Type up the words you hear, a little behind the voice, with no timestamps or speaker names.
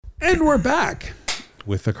And we're back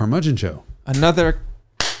with the Carmudgeon Show. Another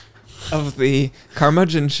of the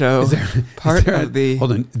Carmudgeon Show.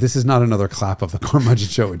 Hold on. This is not another clap of the Carmudgeon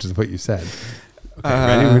Show, which is what you said. Okay,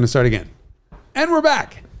 ready? We're going to start again. And we're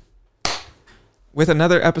back with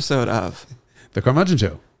another episode of the Carmudgeon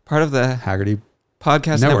Show, part of the Haggerty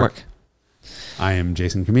Podcast Network. I am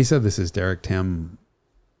Jason Cammisa. This is Derek Tam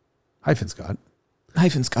Hyphen Scott.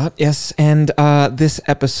 Hyphen Scott, yes. And this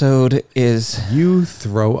episode is... You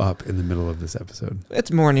throw up in the middle of this episode. It's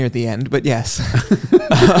more near the end, but yes.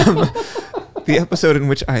 The episode in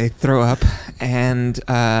which I throw up, and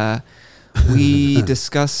we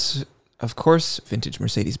discuss, of course, vintage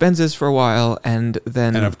Mercedes-Benzes for a while, and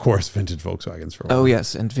then... And of course, vintage Volkswagens for a while. Oh,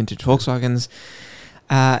 yes, and vintage Volkswagens.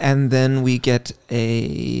 And then we get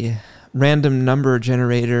a random number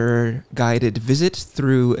generator guided visit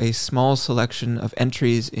through a small selection of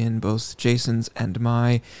entries in both Jason's and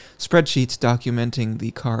my spreadsheets documenting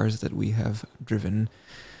the cars that we have driven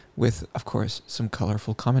with, of course, some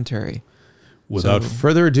colorful commentary. Without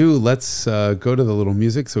further ado, let's go to the little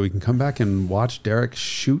music so we can come back and watch Derek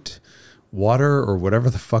shoot water or whatever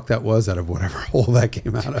the fuck that was out of whatever hole that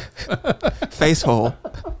came out of. Face hole.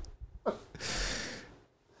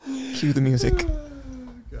 Cue the music.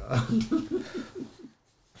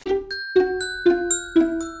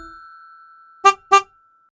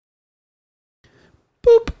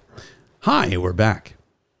 Boop. Hi, we're back.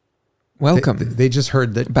 Welcome. They just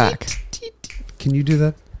heard that. Back. Can you do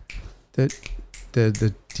that?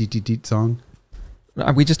 The deet song?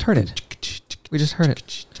 We just heard it. We just heard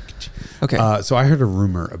it. Okay. So I heard a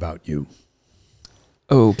rumor about you.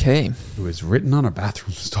 Okay. It was written on a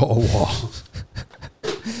bathroom stall wall.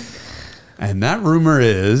 And that rumor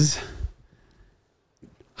is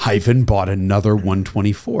Hyphen bought another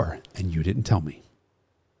 124, and you didn't tell me.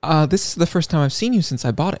 This is the first time I've seen you since I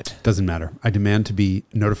bought it. Doesn't matter. I demand to be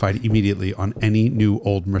notified immediately on any new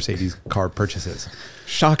old Mercedes car purchases.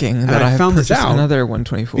 Shocking and that I found purchased this out another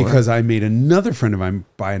 124. Because I made another friend of mine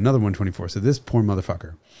buy another 124. So this poor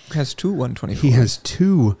motherfucker has two 124s. He has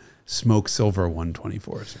two smoke silver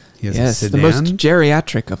 124s. He has a sedan. The most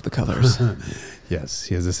geriatric of the colors. Yes,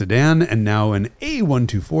 he has a sedan and now an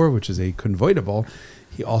A124, which is a convertible.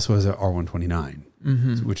 He also has an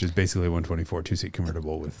R129, which is basically a 124 two-seat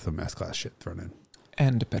convertible with some S-Class shit thrown in.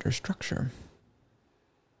 And a better structure.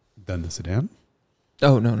 Than the sedan?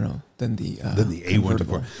 Oh, no. Than the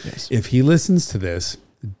A124. Yes. If he listens to this,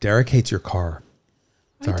 Derek hates your car.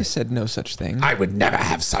 Sorry. I just said no such thing. I would never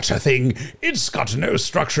have such a thing. It's got no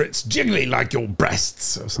structure. It's jiggly like your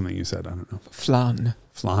breasts. Or something you said. I don't know. Flan.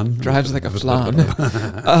 Drives like a flan.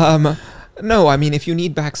 No, I mean, if you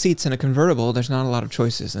need back seats in a convertible, there's not a lot of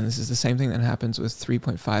choices. And this is the same thing that happens with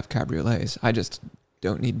 3.5 cabriolets. I just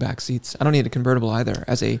don't need back seats. I don't need a convertible either.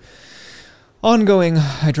 As a ongoing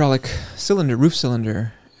hydraulic roof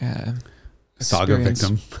cylinder saga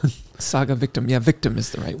victim. Saga victim. Yeah, victim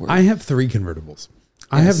is the right word. I have 3 convertibles.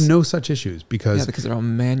 Yes. I have no such issues because they're all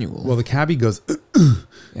manual. Well, the cabbie goes,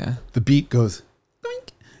 yeah. The Beat goes,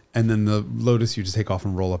 and then the Lotus you just take off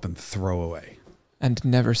and roll up and throw away. And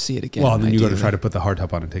never see it again. Well, and then you go to try to put the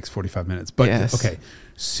hardtop on. It takes 45 minutes. But okay,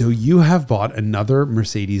 so you have bought another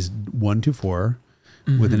Mercedes 124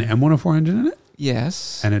 with an M104 engine in it?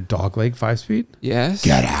 Yes. And a dogleg 5-speed? Yes.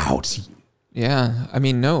 Get out. Yeah, I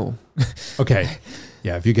mean, no. Okay.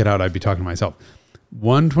 Yeah, if you get out, I'd be talking to myself.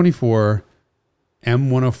 124...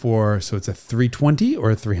 M104, so it's a 320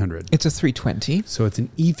 or a 300? It's a 320. So it's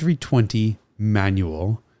an E320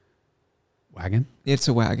 manual wagon? It's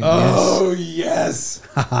a wagon, oh, yes.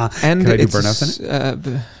 And can I do burnouts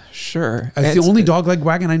in it? Sure. It's the only dogleg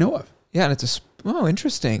wagon I know of. Yeah, and it's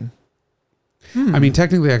interesting. I mean,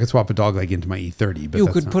 technically I could swap a dogleg into my E30, but you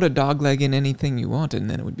could put a dogleg in anything you want, and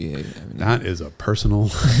then it would be that is a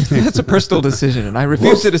personal... That's a personal decision, and I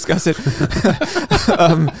refuse to discuss it.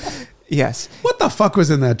 Yes. What the fuck was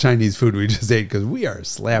in that Chinese food we just ate? Because we are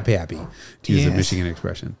slap happy, to use a Michigan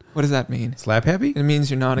expression. What does that mean? Slap happy? It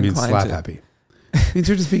means you're not inclined to... It means slap happy. It means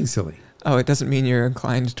you're just being silly. Oh, it doesn't mean you're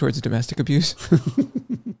inclined towards domestic abuse?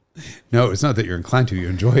 No, it's not that you're inclined to. You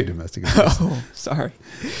enjoy domestic abuse. Oh, sorry.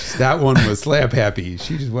 That one was slap happy.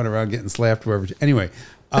 She just went around getting slapped wherever. Anyway,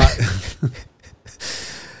 it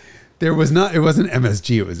wasn't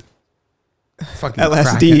MSG. It was fucking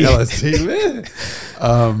LSD. LSD.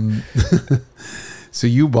 So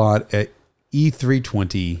you bought an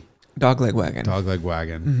E320 dogleg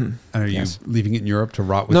wagon. And are you leaving it in Europe to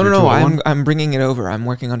rot with your No. I'm bringing it over. I'm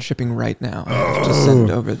working on shipping right now. I have to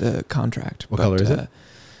send over the contract. What color is it?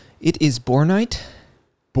 It is Bornite.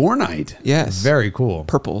 Bornite? Yes. Very cool.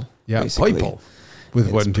 Purple. Yeah, basically. purple.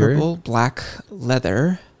 With what interior? Purple, black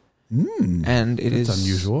leather. and it is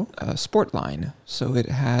unusual. a sport line. So it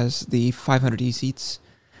has the 500e seats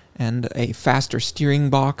and a faster steering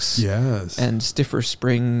box. Yes. And stiffer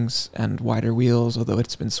springs and wider wheels, although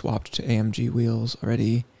it's been swapped to AMG wheels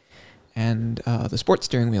already. And the sport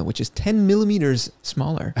steering wheel, which is 10 millimeters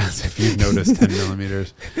smaller. As if you've noticed 10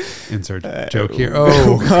 millimeters. Insert joke here.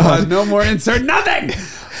 Oh, God. No more insert nothing.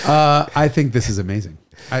 I think this is amazing.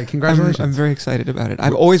 Congratulations. I'm very excited about it.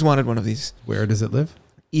 I've always wanted one of these. Where does it live?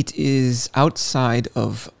 It is outside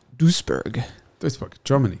of Duisburg. Duisburg,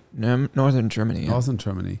 Germany. Northern Germany. Yeah. Northern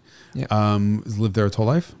Germany. Yeah. Lived there its whole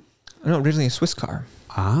life? No, originally a Swiss car.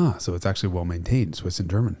 So it's actually well maintained, Swiss and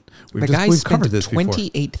German. We've spent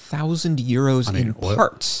 28,000 euros in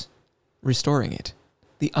parts restoring it.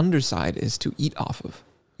 The underside is to eat off of.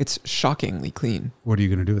 It's shockingly clean. What are you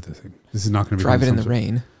going to do with this thing? This is not going to be drive it in the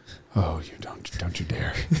rain. Oh, you don't you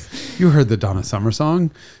dare. You heard the Donna Summer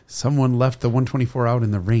song? Someone left the 124 out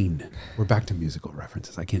in the rain. We're back to musical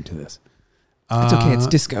references. I can't do this. It's okay. It's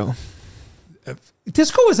disco.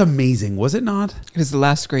 Disco was amazing, was it not? It is the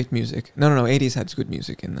last great music. No. 80s had good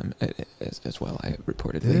music in them as well, I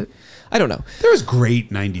reportedly. Did it? I don't know. There was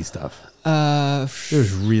great 90s stuff.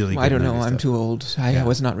 There's really good I don't know. 90s I'm stuff. too old. I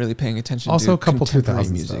was not really paying attention also to a couple contemporary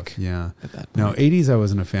 2000s music. Stuff. Yeah. At that point. No, 80s I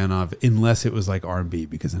wasn't a fan of unless it was like R&B,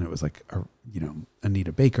 because then it was like,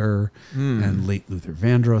 Anita Baker and late Luther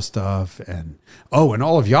Vandross stuff and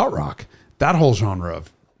all of yacht rock. That whole genre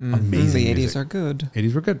of amazing The 80s music. are good.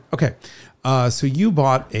 80s were good. Okay. So you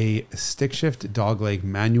bought a stick shift dogleg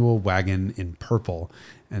manual wagon in purple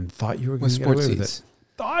and thought you were going to get away with it.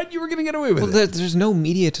 Thought you were going to get away with it. There's no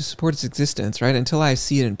media to support its existence, right? Until I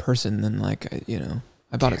see it in person, then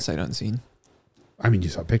I bought it sight unseen. I mean, you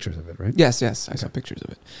saw pictures of it, right? Yes, I saw pictures of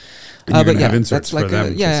it. And you're going to have inserts for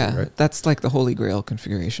them. Right? That's like the holy grail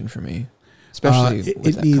configuration for me, especially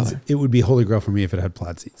with that color. It would be holy grail for me if it had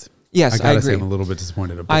plaid seats. Yes, I agree. Say I'm a little bit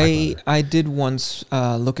disappointed about that. I did once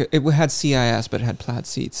look at it. Had CIS, but it had plaid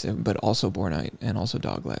seats, but also Bornite and also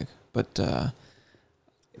dogleg. But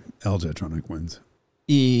LJtronic wins.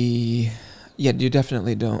 Yeah, you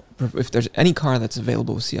definitely don't. If there's any car that's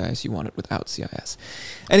available with CIS, you want it without CIS.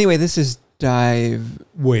 Anyway, this is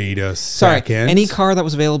Wait a second. Sorry, any car that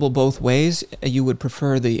was available both ways, you would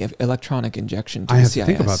prefer the electronic injection to the CIS. I have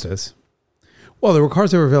to think about this. Well, there were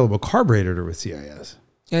cars that were available carbureted with CIS.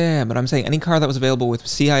 Yeah, but I'm saying any car that was available with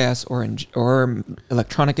CIS or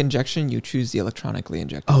electronic injection, you choose the electronically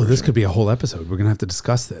injected version. This could be a whole episode. We're going to have to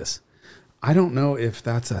discuss this. I don't know if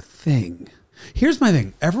that's a thing. Here's my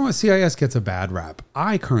thing. Everyone with CIS gets a bad rap.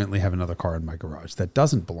 I currently have another car in my garage that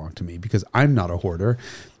doesn't belong to me because I'm not a hoarder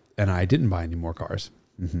and I didn't buy any more cars.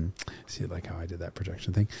 Mm-hmm. See, like how I did that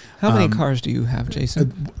projection thing. How many cars do you have,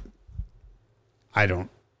 Jason? I don't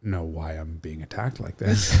know why I'm being attacked like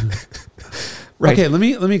this. Right. Okay, let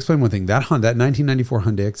me explain one thing. That 1994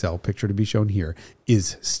 Hyundai XL, picture to be shown here,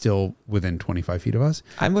 is still within 25 feet of us.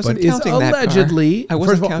 I wasn't counting that car. Allegedly, I wasn't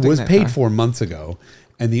first of all, counting was that paid car. for months ago,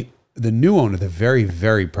 and the new owner, the very,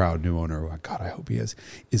 very proud new owner, oh God, I hope he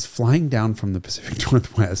is flying down from the Pacific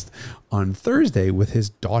Northwest on Thursday with his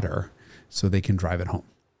daughter so they can drive it home.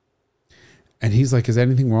 And he's like, is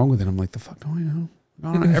anything wrong with it? I'm like, the fuck do I know?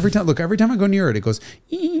 No. Every time I go near it, it goes,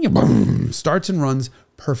 boom, starts and runs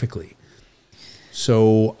perfectly.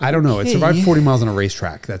 So I don't know. It survived 40 miles on a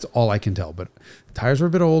racetrack. That's all I can tell. But the tires were a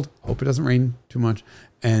bit old. Hope it doesn't rain too much.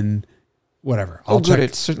 And whatever. I'll check. Good.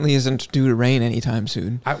 It certainly isn't due to rain anytime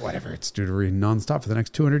soon. Whatever. It's due to rain nonstop for the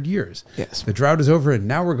next 200 years. Yes. The drought is over and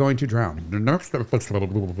now we're going to drown.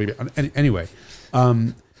 Anyway,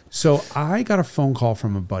 so I got a phone call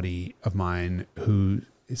from a buddy of mine who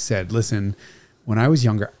said, listen, when I was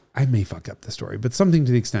younger, I may fuck up the story, but something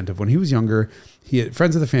to the extent of when he was younger,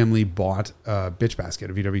 friends of the family bought a bitch basket,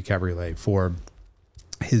 a VW Cabriolet for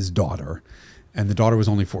his daughter. And the daughter was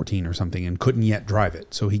only 14 or something and couldn't yet drive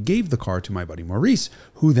it. So he gave the car to my buddy Maurice,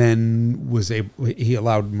 who then he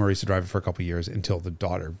allowed Maurice to drive it for a couple of years until the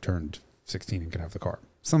daughter turned 16 and could have the car.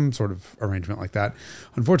 Some sort of arrangement like that.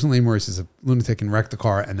 Unfortunately, Maurice is a lunatic and wrecked the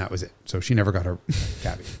car, and that was it. So she never got her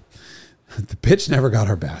cabbie. The bitch never got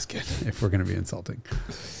her basket, if we're going to be insulting.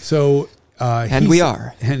 So we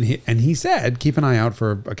are. And he said, keep an eye out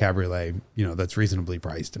for a cabriolet, that's reasonably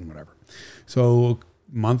priced and whatever. So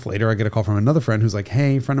a month later, I get a call from another friend who's like,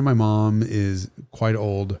 hey, friend of my mom is quite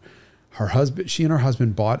old. She and her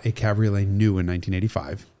husband bought a cabriolet new in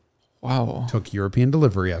 1985. Wow. Took European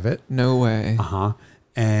delivery of it. No way. Uh-huh.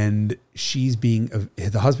 And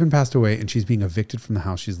the husband passed away and she's being evicted from the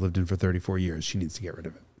house she's lived in for 34 years. She needs to get rid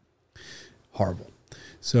of it. Horrible.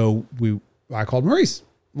 So I called Maurice.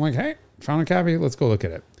 I'm like, hey, found a cabbie. Let's go look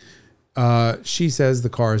at it. She says the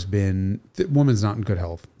car's the woman's not in good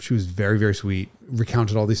health. She was very, very sweet.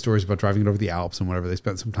 Recounted all these stories about driving it over the Alps and whatever. They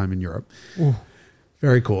spent some time in Europe. Ooh.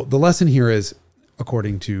 Very cool. The lesson here is,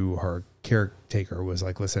 according to her caretaker, was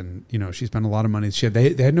like, listen, she spent a lot of money.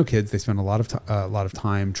 They had no kids. They spent a lot of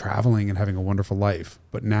time traveling and having a wonderful life.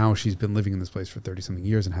 But now she's been living in this place for 30 something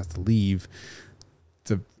years and has to leave.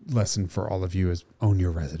 The lesson for all of you is own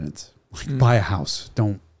your residence. Buy a house.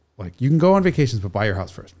 You can go on vacations, but buy your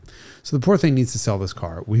house first. So the poor thing needs to sell this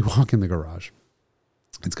car. We walk in the garage.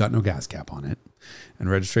 It's got no gas cap on it. And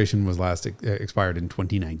registration was last expired in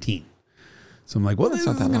 2019. So I'm like, well, that's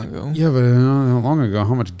not that long ago. Yeah, but how long ago?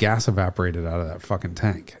 How much gas evaporated out of that fucking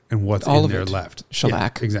tank? And what's all in there left?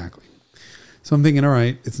 Shellac. Yeah, exactly. So I'm thinking, all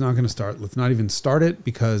right, it's not going to start. Let's not even start it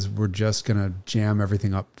because we're just going to jam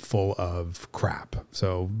everything up full of crap.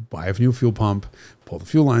 So buy a new fuel pump, pull the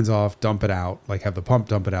fuel lines off, dump it out, have the pump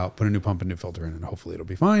dump it out, put a new pump and new filter in, and hopefully it'll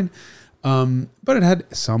be fine. But it had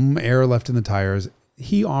some air left in the tires.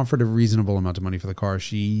 He offered a reasonable amount of money for the car.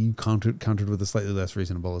 She countered with a slightly less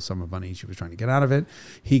reasonable sum of money she was trying to get out of it.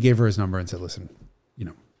 He gave her his number and said, listen,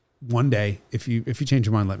 one day, if you change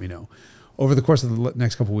your mind, let me know. Over the course of the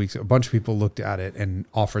next couple of weeks, a bunch of people looked at it and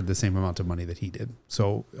offered the same amount of money that he did.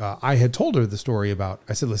 So I had told her the story I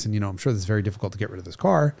said, listen, I'm sure this is very difficult to get rid of this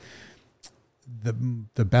car.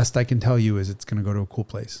 The best I can tell you is it's going to go to a cool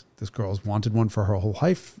place. This girl's wanted one for her whole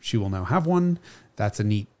life. She will now have one.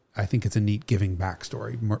 I think it's a neat giving back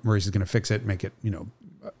story. Maurice is going to fix it, make it,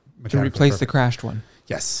 to replace the crashed one.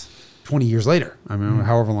 Yes. 20 years later. I mean,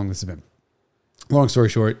 however long this has been. Long story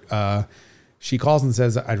short, she calls and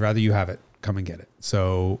says, I'd rather you have it. Come and get it.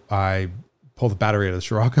 So I pull the battery out of the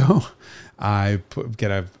Scirocco. I get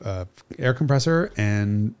a air compressor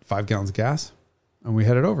and 5 gallons of gas, and we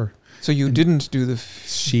headed over. So you didn't do the...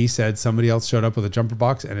 She said somebody else showed up with a jumper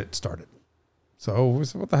box, and it started. So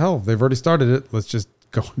what the hell? They've already started it. Let's just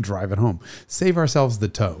go and drive it home. Save ourselves the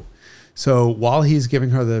tow. So while he's giving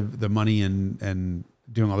her the money and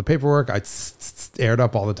doing all the paperwork, I aired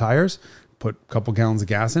up all the tires, put a couple gallons of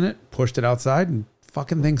gas in it, pushed it outside, and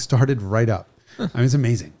fucking thing started right up. I mean, it's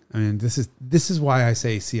amazing. I mean, this is why I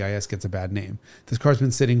say CIS gets a bad name. This car's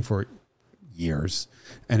been sitting for years,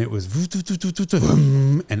 and it was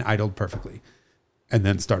and idled perfectly, and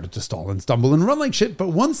then started to stall and stumble and run like shit. But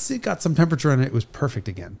once it got some temperature in it, it was perfect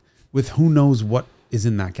again, with who knows what is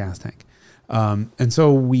in that gas tank. And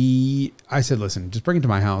so I said, listen, just bring it to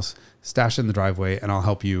my house, stash it in the driveway, and I'll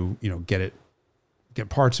help you, get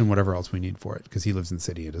parts and whatever else we need for it. Cause he lives in the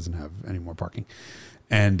city. It doesn't have any more parking.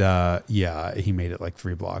 And, he made it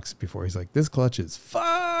 3 blocks before he's like, this clutch is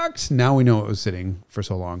fucked. Now we know it was sitting for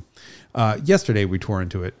so long. Yesterday we tore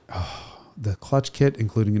into it. Oh, the clutch kit,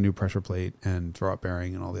 including a new pressure plate and throw up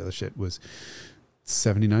bearing and all the other shit, was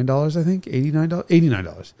 $79, I think,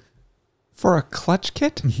 $89. For a clutch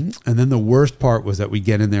kit? Mm-hmm. And then the worst part was that we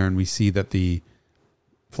get in there and we see that the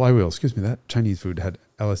flywheel, that Chinese food had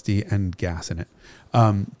LSD and gas in it.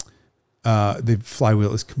 The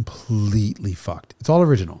flywheel is completely fucked. It's all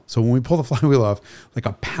original. So when we pull the flywheel off,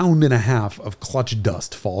 1.5 pounds of clutch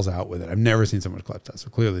dust falls out with it. I've never seen so much clutch dust. So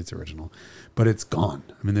clearly it's original, but it's gone.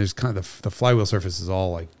 I mean, there's kind of the flywheel surface is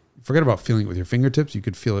all forget about feeling it with your fingertips. You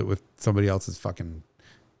could feel it with somebody else's fucking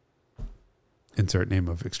insert name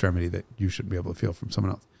of extremity that you shouldn't be able to feel from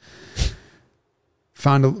someone else.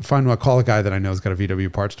 Call a guy that I know has got a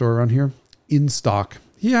VW parts store around here in stock.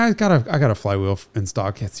 Yeah, I got a flywheel in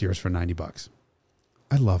stock. It's yours for $90.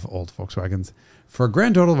 I love old Volkswagens. For a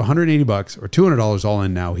grand total of $180 or $200 all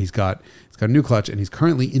in now, it's got a new clutch, and he's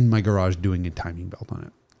currently in my garage doing a timing belt on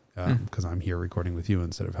it because I'm here recording with you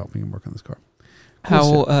instead of helping him work on this car.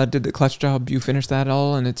 How did the clutch job, you finish that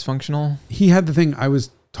all and it's functional? He had the thing I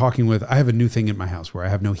was talking with. I have a new thing in my house where I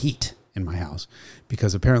have no heat in my house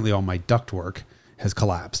because apparently all my ductwork has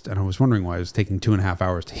collapsed, and I was wondering why it was taking 2.5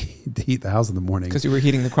 hours to heat the house in the morning. Because you were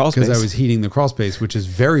heating the crawl space. Because I was heating the crawl space, which is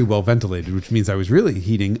very well ventilated, which means I was really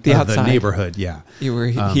heating the neighborhood. Yeah, you were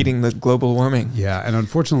heating the global warming. Yeah, and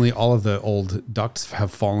unfortunately, all of the old ducts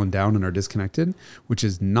have fallen down and are disconnected, which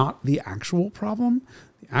is not the actual problem.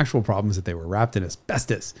 The actual problem is that they were wrapped in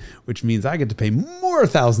asbestos, which means I get to pay more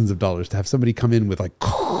thousands of dollars to have somebody come in with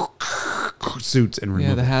suits and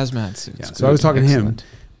remove the hazmat suits. Yeah. So I was talking to him.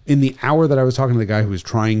 In the hour that I was talking to the guy who was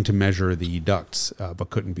trying to measure the ducts, but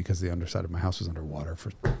couldn't because the underside of my house was underwater.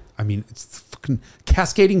 It's the fucking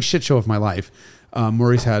cascading shit show of my life.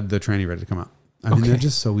 Maurice had the tranny ready to come out. They're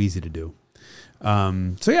just so easy to do.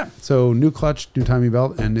 So new clutch, new timing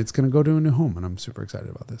belt, and it's going to go to a new home, and I'm super excited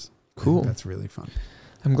about this. Cool. That's really fun.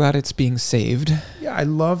 I'm glad it's being saved. Yeah, I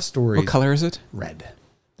love stories. What color is it? Red.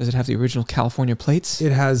 Does it have the original California plates?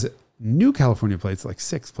 It has new California plates, like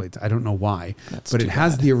 6 plates. I don't know why, That's but too it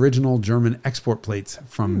has bad. the original German export plates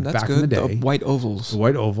from That's back good. in the day. The white ovals. The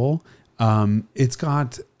white oval. It's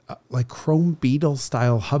got like chrome beetle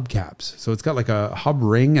style hubcaps. So it's got like a hub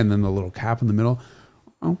ring and then the little cap in the middle.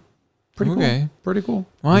 Oh, pretty cool. Pretty cool.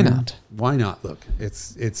 Why not? Why not? Look,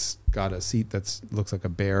 it's got a seat that looks like a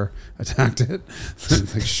bear attacked it.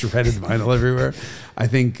 It's like shredded vinyl everywhere. I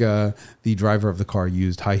think the driver of the car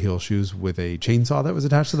used high heel shoes with a chainsaw that was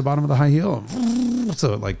attached to the bottom of the high heel.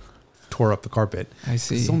 So it like tore up the carpet. I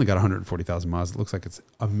see. It's only got 140,000 miles. It looks like it's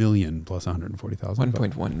a million plus 140,000.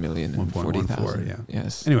 1.1 million and 40,000. Yeah.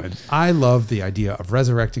 Yes. Anyway, I love the idea of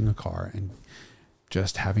resurrecting a car and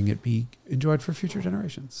just having it be enjoyed for future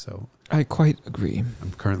generations. So I quite agree.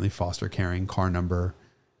 I'm currently foster caring car number,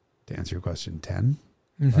 to answer your question, 10,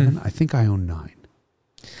 Mm-hmm. 11. I think I own 9.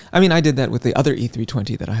 I mean, I did that with the other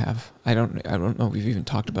E320 that I have. I don't know if we've even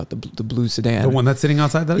talked about the blue sedan. The one that's sitting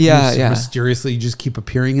outside that? Yeah. Mysteriously just keep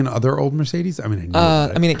appearing in other old Mercedes? I mean, I knew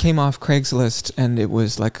about it. I mean, it came off Craigslist, and it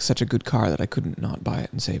was like such a good car that I couldn't not buy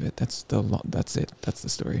it and save it. That's it. That's the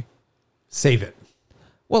story. Save it.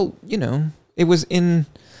 Well, it was in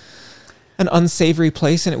an unsavory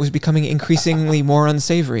place, and it was becoming increasingly more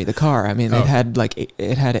unsavory. The car. I mean, it had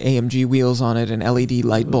AMG wheels on it and LED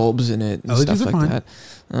light bulbs in it and LEDs stuff are like fine. that.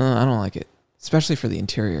 I don't like it, especially for the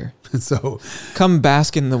interior. So, Come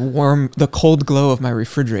bask in the cold glow of my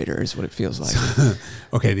refrigerator is what it feels like.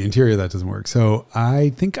 okay, the interior, that doesn't work. So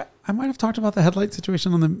I think I might have talked about the headlight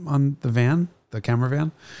situation on the van, the camera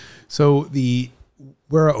van. So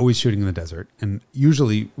we're always shooting in the desert, and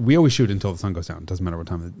usually we always shoot until the sun goes down. It doesn't matter what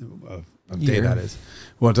time of day that is.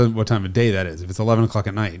 Well, what time of day that is. If it's 11 o'clock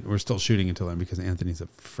at night, we're still shooting until then because Anthony's a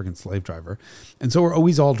freaking slave driver. And so we're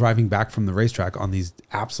always all driving back from the racetrack on these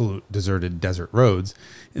absolute deserted desert roads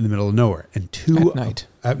in the middle of nowhere. And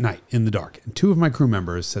at night in the dark. And 2 of my crew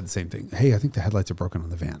members said the same thing. Hey, I think the headlights are broken on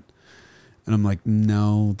the van. And I'm like,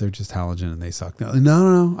 no, they're just halogen and they suck.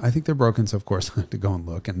 No, I think they're broken. So of course I have to go and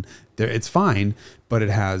look, and it's fine, but it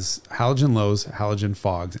has halogen lows, halogen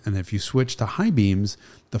fogs. And if you switch to high beams,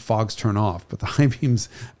 the fogs turn off, but the high beams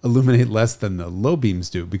illuminate less than the low beams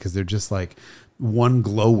do because they're just like one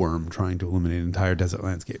glowworm trying to illuminate an entire desert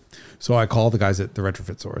landscape. So I called the guys at the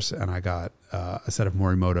retrofit source, and I got a set of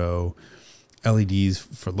Morimoto LEDs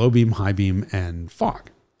for low beam, high beam, and fog.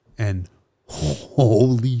 And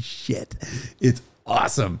holy shit, it's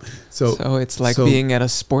awesome. So it's like being at a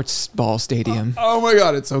sports ball stadium. Oh my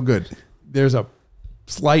God, it's so good. There's a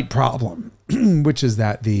slight problem, which is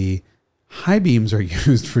that the high beams are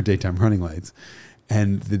used for daytime running lights,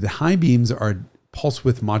 and the high beams are pulse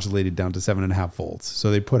width modulated down to 7.5 volts.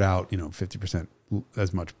 So they put out 50%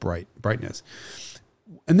 as much brightness.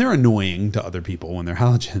 And they're annoying to other people when they're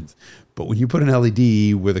halogens. But when you put an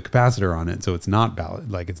LED with a capacitor on it, so it's not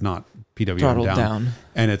it's not PWM down,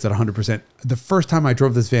 and it's at 100%. The first time I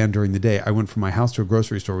drove this van during the day, I went from my house to a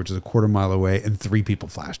grocery store, which is a quarter mile away, and 3 people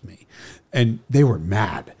flashed me. And they were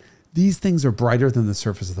mad. These things are brighter than the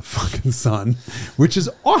surface of the fucking sun, which is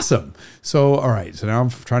awesome. So, all right. So now I'm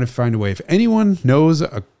trying to find a way. If anyone knows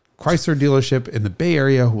a Chrysler dealership in the Bay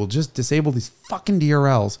Area who will just disable these fucking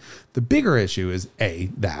DRLs. The bigger issue is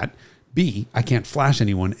A, that. B, I can't flash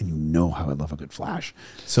anyone, and you know how I love a good flash.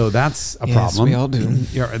 So that's a problem. We all do.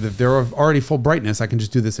 If they're already full brightness, I can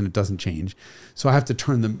just do this and it doesn't change. So I have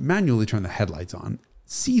to manually turn the headlights on.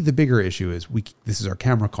 C, the bigger issue is this is our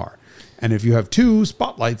camera car. And if you have 2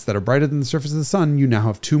 spotlights that are brighter than the surface of the sun, you now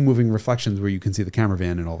have 2 moving reflections where you can see the camera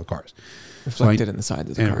van in all the cars. Reflected in the sides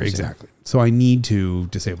of the cars. Exactly. Yeah. So I need to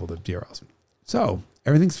disable the DRLs. So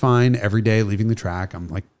everything's fine. Every day leaving the track, I'm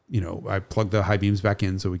like, I plug the high beams back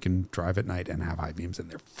in so we can drive at night and have high beams,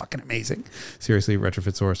 and they're fucking amazing. Seriously,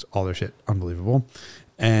 retrofit source, all their shit, unbelievable.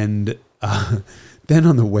 And then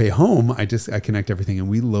on the way home, I connect everything and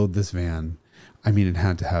we load this van. I mean, it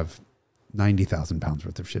had to have 90,000 pounds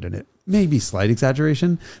worth of shit in it. Maybe slight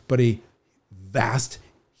exaggeration, but a vast,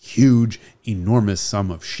 huge, enormous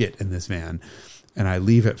sum of shit in this van. And I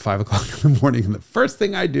leave at 5 o'clock in the morning. And the first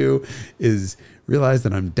thing I do is realize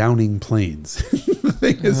that I'm downing planes. The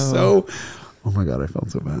thing is oh my God, I felt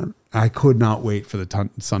so bad. I could not wait for the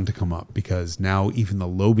sun to come up because now even the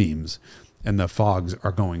low beams and the fogs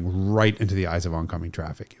are going right into the eyes of oncoming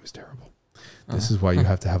traffic. It was terrible. This is why you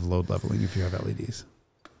have to have load leveling if you have LEDs.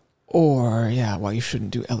 Or, you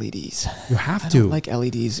shouldn't do LEDs. You have I to. don't like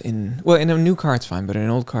LEDs in a new car, it's fine, but in an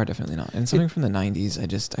old car, definitely not. And something from the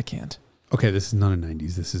 90s, I can't. Okay, this is not a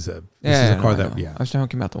 90s. This is a car that, I was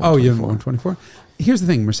talking about the 124. Oh, you have 124? Here's the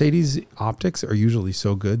thing. Mercedes optics are usually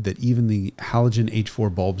so good that even the halogen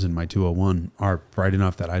H4 bulbs in my 201 are bright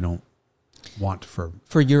enough that I don't want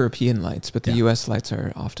for European lights, but the US lights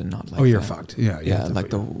are often not like that. Oh, you're fucked. Yeah. Yeah, like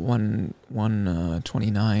the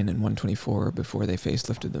 129 and 124 before they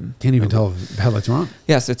facelifted them. Can't even tell if headlights are on.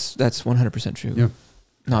 Yes, that's 100% true. Yeah.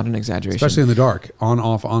 Not an exaggeration. Especially in the dark. On,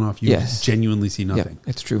 off. You genuinely see nothing. Yeah,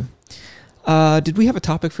 it's true. Did we have a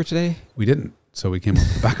topic for today? We didn't. So we came up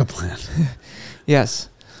with a backup plan. Yes.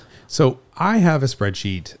 So I have a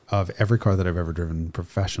spreadsheet of every car that I've ever driven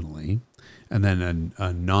professionally, and then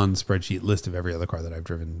a non-spreadsheet list of every other car that I've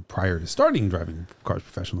driven prior to starting driving cars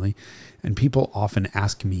professionally. And people often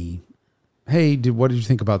ask me, hey, what did you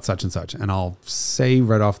think about such and such? And I'll say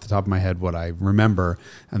right off the top of my head what I remember,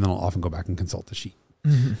 and then I'll often go back and consult the sheet.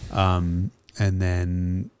 Mm-hmm. And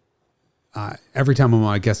then every time I'm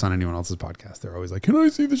a guest on anyone else's podcast, they're always like, can I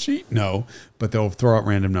see the sheet? No, but they'll throw out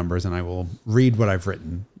random numbers and I will read what I've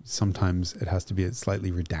written. Sometimes it has to be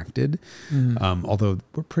slightly redacted. Although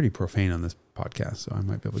we're pretty profane on this podcast, so I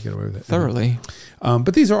might be able to get away with it. Thoroughly.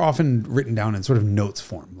 But these are often written down in sort of notes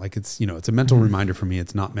form. Like it's a mental reminder for me.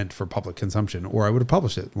 It's not meant for public consumption, or I would have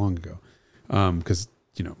published it long ago. Because,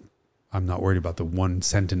 I'm not worried about the 1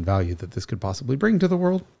 cent in value that this could possibly bring to the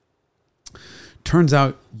world. Turns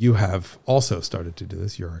out you have also started to do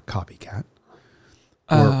this. You're a copycat.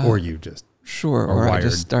 Or you just... Sure, or I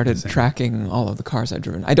just started tracking all of the cars I've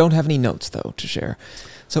driven. I don't have any notes, though, to share.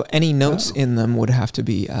 So any notes in them would have to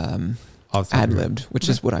be ad-libbed, which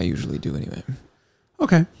is what I usually do anyway.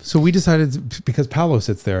 Okay, so we decided, because Paolo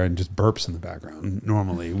sits there and just burps in the background,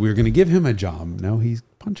 normally, we were going to give him a job. Now he's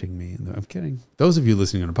punching me. I'm kidding. Those of you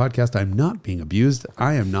listening on a podcast, I'm not being abused.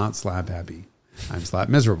 I am not slap happy. I'm slap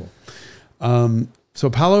miserable. So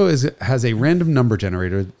Paolo has a random number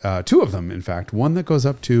generator, 2 of them, in fact. One that goes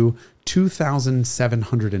up to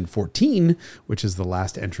 2,714, which is the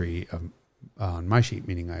last entry on my sheet,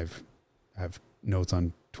 meaning I have notes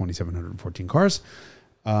on 2,714 cars,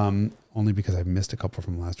 only because I've missed a couple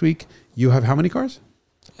from last week. You have how many cars?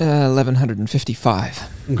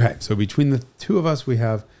 1,155. Okay, so between the 2 of us, we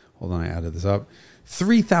have, hold on, I added this up,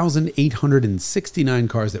 3,869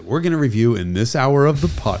 cars that we're going to review in this hour of the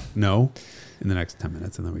in the next 10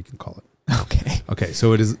 minutes, and then we can call it. Okay.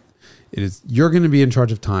 So it is, you're going to be in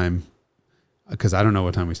charge of time, because I don't know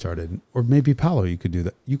what time we started. Or maybe Paolo, you could do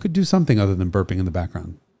that. You could do something other than burping in the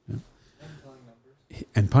background. Yeah.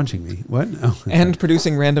 And punching me. What? Oh, okay. And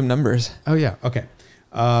producing random numbers. Oh, yeah. Okay.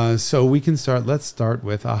 So we can start. Let's start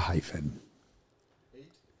with a hyphen.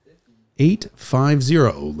 850.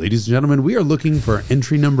 Ladies and gentlemen, we are looking for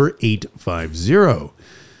entry number 850.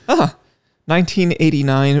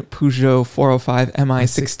 1989 Peugeot 405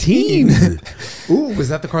 MI16. Ooh, was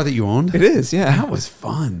that the car that you owned? It is, yeah. That was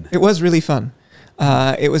fun. It was really fun.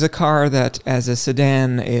 It was a car that, as a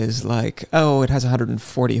sedan, is like, it has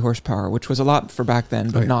 140 horsepower, which was a lot for back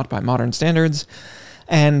then, but not by modern standards.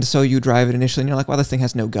 And so you drive it initially, and you're like, wow, this thing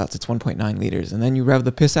has no guts. It's 1.9 liters. And then you rev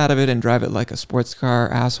the piss out of it and drive it like a sports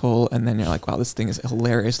car asshole. And then you're like, wow, this thing is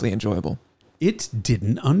hilariously enjoyable. It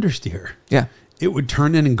didn't understeer. Yeah. It would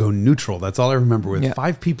turn in and go neutral. That's all I remember with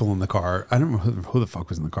 5 people in the car. I don't know who the fuck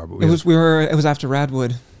was in the car, but it was after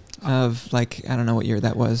Radwood of I don't know what year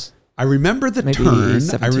that was. I remember the Maybe turn.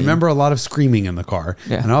 17. I remember a lot of screaming in the car.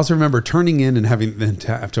 Yeah. And I also remember turning in and having then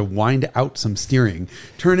to have to wind out some steering.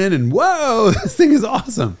 Turn in and whoa, this thing is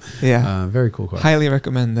awesome. Yeah. Very cool car. Highly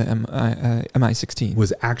recommend the MI16.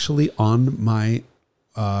 Was actually on my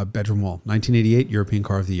bedroom wall. 1988 European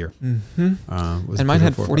Car of the Year. Mm-hmm. And mine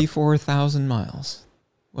had 44,000 miles.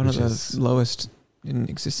 One of the lowest in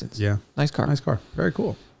existence. Yeah. Nice car. Very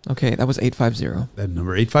cool. Okay, that was 850. That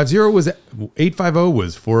number 850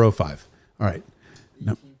 was 405. All right.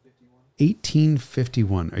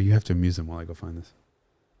 1851. You have to amuse them while I go find this.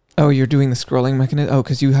 Oh, you're doing the scrolling mechanism? Oh,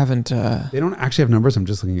 because you haven't... They don't actually have numbers. I'm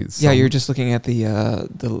just looking at... Yeah, you're just looking at the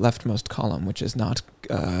leftmost column, which is not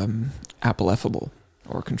Apple F-able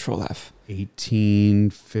or Control F.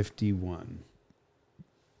 1851.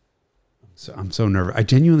 So I'm so nervous. I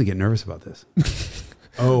genuinely get nervous about this.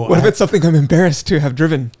 What if it's something I'm embarrassed to have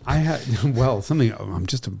driven? I'm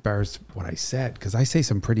just embarrassed what I said, because I say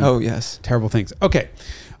some pretty terrible things. Okay.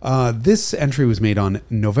 This entry was made on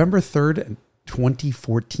November 3rd,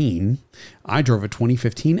 2014. I drove a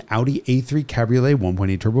 2015 Audi A3 Cabriolet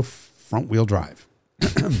 1.8 turbo front wheel drive.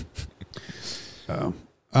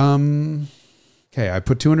 Okay, I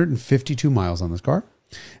put 252 miles on this car,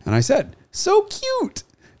 and I said, so cute.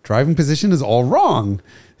 Driving position is all wrong.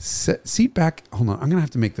 Seat back. Hold on. I'm going to have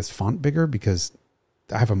to make this font bigger because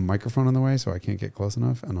I have a microphone in the way, so I can't get close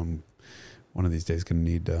enough. And I'm one of these days going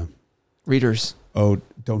to need... readers. Oh,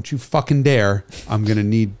 don't you fucking dare. I'm going to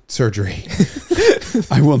need surgery.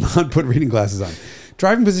 I will not put reading glasses on.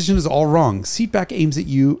 Driving position is all wrong. Seat back aims at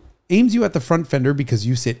you Aims you at the front fender because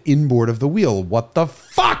you sit inboard of the wheel. What the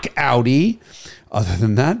fuck, Audi? Other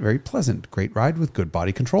than that, very pleasant. Great ride with good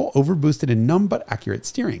body control, overboosted and numb but accurate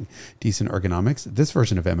steering. Decent ergonomics. This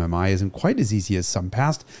version of MMI isn't quite as easy as some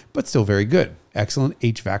past, but still very good. Excellent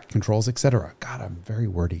HVAC controls, etc. God, I'm very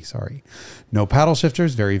wordy, sorry. No paddle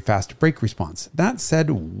shifters, very fast brake response. That said,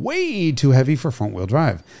 way too heavy for front wheel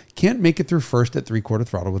drive. Can't make it through first at 3/4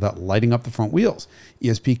 throttle without lighting up the front wheels.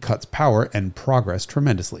 ESP cuts power and progress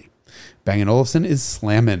tremendously. Bang & Olufsen is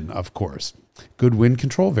slammin', of course. Good wind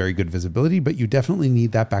control, very good visibility, but you definitely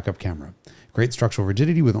need that backup camera. Great structural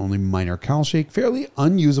rigidity with only minor cowl shake, fairly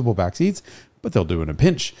unusable back seats, but they'll do in a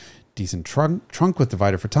pinch. Decent trunk with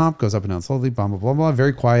divider for top, goes up and down slowly, blah, blah, blah, blah.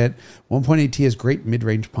 Very quiet. 1.8T has great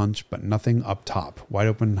mid-range punch, but nothing up top. Wide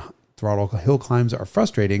open throttle hill climbs are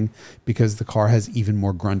frustrating because the car has even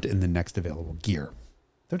more grunt in the next available gear.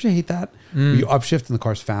 Don't you hate that? You upshift and the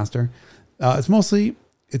car's faster. It mostly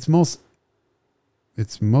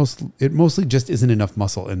just isn't enough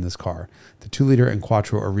muscle in this car. The 2-liter and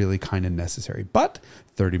Quattro are really kind of necessary, but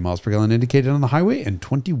 30 miles per gallon indicated on the highway and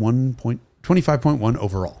 25.1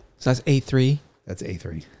 overall. So that's A3. That's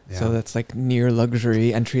A3. Yeah. So that's like near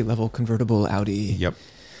luxury entry level convertible Audi. Yep.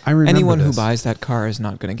 I remember anyone this. who buys that car is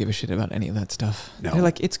not going to give a shit about any of that stuff. No. They're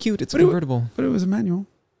like, it's cute, it's convertible. But it was a manual.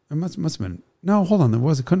 It must have been. No, hold on.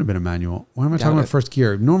 It couldn't have been a manual. Why am I Doubt talking about it. first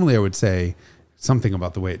gear? Normally I would say something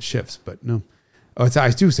about the way it shifts, but no. Oh,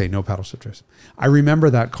 I do say no paddle shifters. I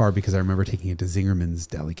remember that car because I remember taking it to Zingerman's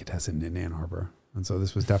Delicatessen in Ann Arbor. And so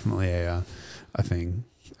this was definitely a thing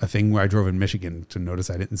where I drove in Michigan to notice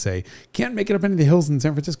I didn't say, can't make it up any of the hills in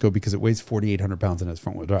San Francisco because it weighs 4,800 pounds and has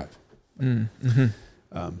front wheel drive.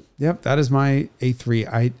 Yep, that is my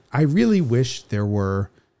A3. I really wish there was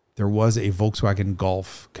a Volkswagen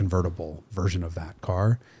Golf convertible version of that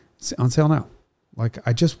car on sale now. Like,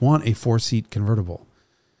 I just want a 4-seat convertible.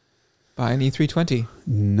 Buy an E320.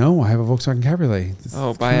 No, I have a Volkswagen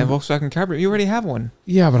Cabriolet. Buy a Volkswagen Cabriolet. You already have one.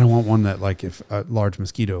 Yeah, but I want one that, like, if a large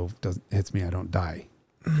mosquito hits me, I don't die.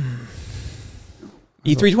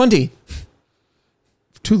 E320.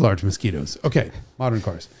 2 large mosquitoes. Okay, modern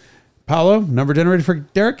cars. Paolo, number generated for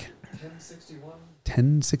Derek? 1061.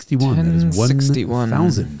 1061. That is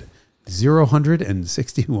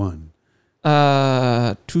 1,061.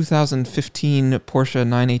 2015 Porsche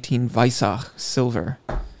 918 Weissach Silver.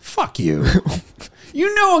 Fuck you.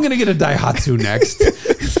 You know I'm going to get a Daihatsu next.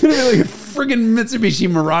 It's going to be like a friggin' Mitsubishi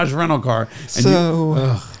Mirage rental car.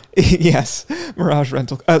 And yes, Mirage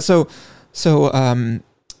rental. So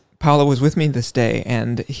Paolo was with me this day,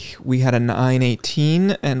 and we had a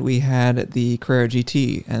 918 and we had the Carrera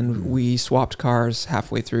GT, and we swapped cars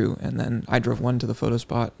halfway through, and then I drove one to the photo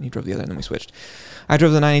spot, and he drove the other, and then we switched. I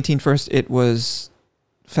drove the 918 first. It was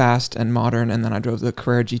fast and modern, and then I drove the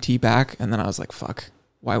Carrera GT back, and then I was like, fuck.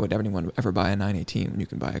 Why would anyone ever buy a 918 when you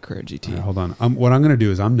can buy a Carrera GT? Right, hold on. What I'm going to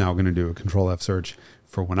do is I'm now going to do a Control F search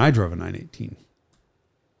for when I drove a 918.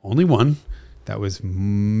 Only one. That was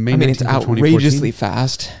May 19th, it's outrageously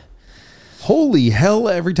fast. Holy hell.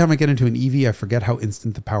 Every time I get into an EV, I forget how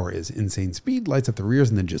instant the power is. Insane speed, lights up the rears,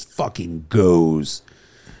 and then just fucking goes.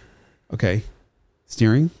 Okay.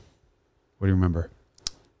 Steering. What do you remember?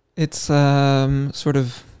 It's sort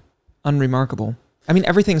of unremarkable. I mean,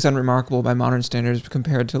 everything's unremarkable by modern standards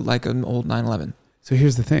compared to like an old 911. So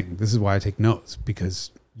here's the thing. This is why I take notes,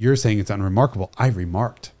 because you're saying it's unremarkable. I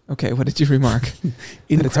remarked. Okay, what did you remark?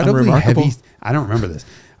 Incredibly heavy. I don't remember this.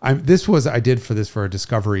 I did for a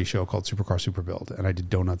Discovery show called Supercar Super Build, and I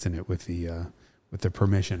did donuts in it with the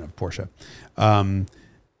permission of Porsche. That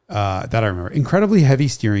I remember. Incredibly heavy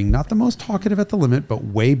steering, not the most talkative at the limit, but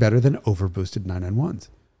way better than overboosted 991s.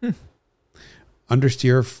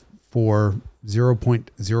 Understeer for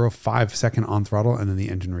 0.05 second on throttle, and then the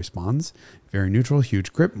engine responds. Very neutral,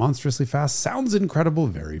 huge grip, monstrously fast, sounds incredible,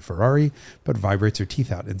 very Ferrari, but vibrates your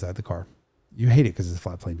teeth out inside the car. You hate it because it's a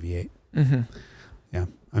flat plane V8. Mm-hmm. Yeah,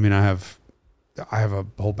 I mean, I have a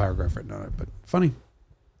whole paragraph written on it, but funny,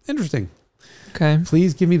 interesting. Okay,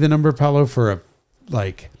 please give me the number, Paolo, for a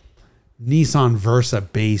Nissan Versa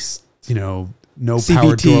base, no CVT.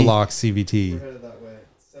 power door lock CVT. We're headed that way.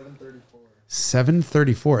 734.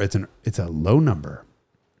 734. It's a low number.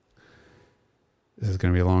 This is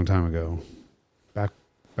going to be a long time ago.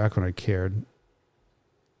 Back when I cared.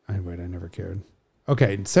 I never cared.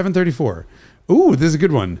 Okay, 734. Ooh, this is a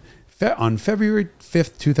good one. On February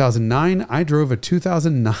 5th, 2009, I drove a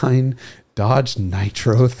 2009 Dodge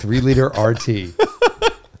Nitro 3-liter RT.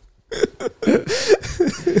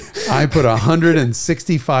 I put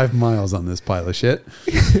 165 miles on this pile of shit.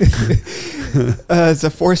 It's a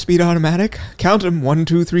 4-speed automatic. Count them: 1,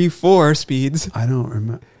 2, 3, 4 speeds. I don't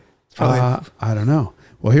remember. I don't know.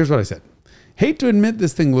 Well, here's what I said. Hate to admit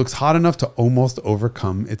this thing looks hot enough to almost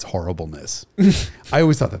overcome its horribleness. I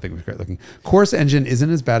always thought that thing was great looking. Course engine isn't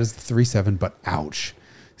as bad as the 3.7, but ouch.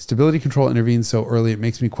 Stability control intervenes so early it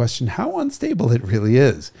makes me question how unstable it really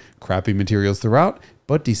is. Crappy materials throughout,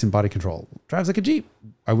 but decent body control. Drives like a Jeep.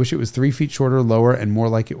 I wish it was 3 feet shorter, lower, and more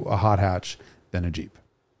like a hot hatch than a Jeep.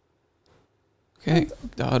 Okay,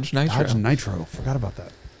 Dodge Nitro. Dodge Nitro. Forgot about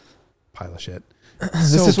that pile of shit.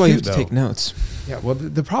 This So is why you cute, have to take notes. Yeah, well,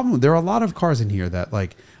 the problem, there are a lot of cars in here that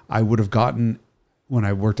like I would have gotten when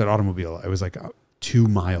I worked at Automobile. I was like 2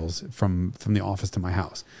 miles from the office to my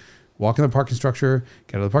house. Walk in the parking structure,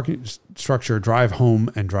 get out of the parking structure, drive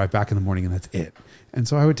home, and drive back in the morning, and that's it. And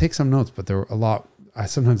so I would take some notes, but there were a lot.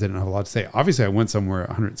 Sometimes I didn't have a lot to say. Obviously, I went somewhere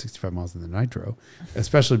 165 miles in the Nitro,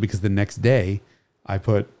 especially because the next day I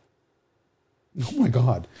put, oh my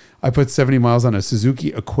God, I put 70 miles on a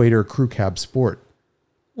Suzuki Equator Crew Cab Sport.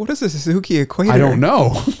 What is a Suzuki Equator? I don't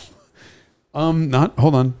know.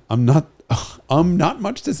 Hold on. I'm not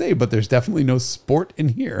much to say, but there's definitely no sport in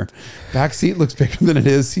here. Back seat looks bigger than it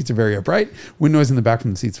is. Seats are very upright. Wind noise in the back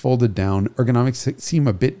from the seats folded down. Ergonomics seem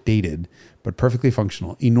a bit dated, but perfectly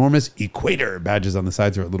functional. Enormous Equator badges on the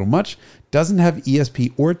sides are a little much. Doesn't have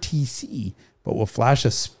ESP or TC, but will flash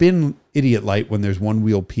a spin idiot light when there's one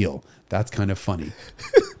wheel peel. That's kind of funny.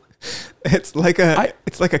 It's like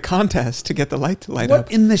a contest to get the light to light What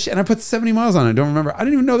up. in the shit? And I put 70 miles on it. I don't remember. I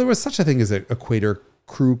didn't even know there was such a thing as an Equator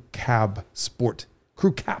Crew Cab Sport.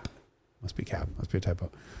 Crew Cap. Must be cab. Must be a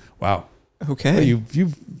typo. Wow. Okay. Well,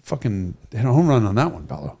 you fucking hit a home run on that one,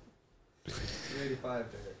 Paolo.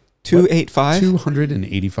 285 there. 285?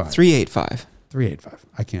 285. 385. 385.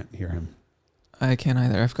 I can't hear him. I can't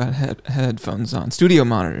either. I've got headphones on. Studio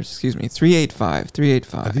monitors, excuse me. 385. Are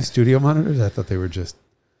 385. these studio monitors? I thought they were just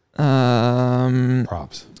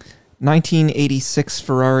props. 1986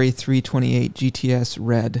 Ferrari 328 GTS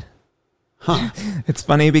red. Huh. It's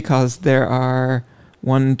funny because there are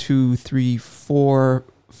 1, 2, 3, 4,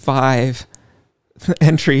 5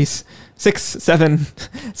 entries, 6, 7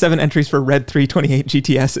 entries for red 328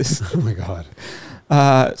 GTSs. Oh my God.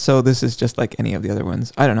 So this is just like any of the other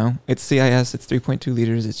ones. I don't know. It's CIS. It's 3.2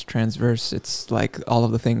 liters. It's transverse. It's like all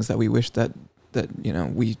of the things that we wish that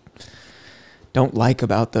we don't like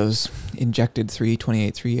about those injected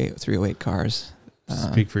 328, 308 cars.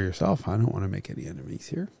 Speak for yourself. I don't want to make any enemies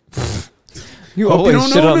here. You Hope always you don't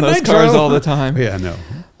shit own on a those Nitro. cars all the time. Yeah, no.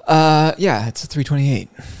 Yeah, it's a 328.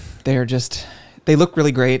 They look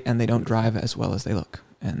really great and they don't drive as well as they look.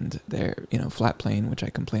 And they're, flat plane, which I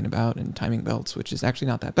complain about, and timing belts, which is actually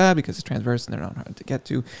not that bad because it's transverse and they're not hard to get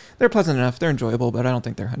to. They're pleasant enough. They're enjoyable, but I don't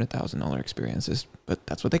think they're $100,000 experiences. But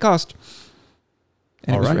that's what they cost.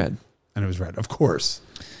 And All it was right. red. And it was red, of course.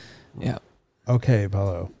 Yeah. Okay,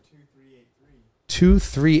 Paolo.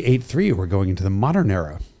 2383. We're going into the modern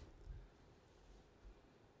era.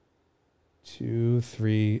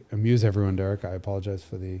 23. Amuse everyone, Derek. I apologize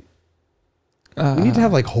for the. We need to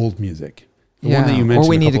have like hold music. The one that you mentioned. Or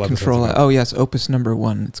we need to a couple control it. episodes ago. Oh, yes. Opus number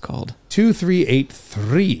 1, it's called.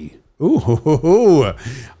 2383. Ooh.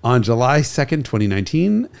 On July 2nd,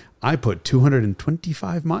 2019, I put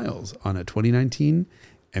 225 miles on a 2019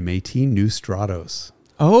 M18 New Stratos.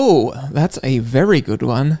 Oh, that's a very good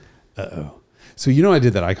one. Uh-oh. So I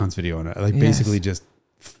did that Icons video and I basically just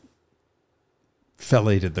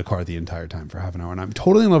fellated the car the entire time for half an hour. And I'm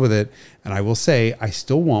totally in love with it. And I will say, I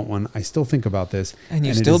still want one. I still think about this. And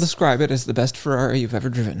you still describe it as the best Ferrari you've ever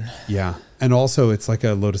driven. Yeah. And also it's like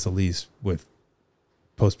a Lotus Elise with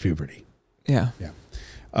post-puberty. Yeah. Yeah.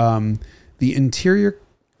 The interior.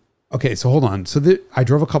 Okay. So hold on. So I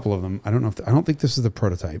drove a couple of them. I don't think this is the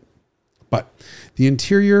prototype. But the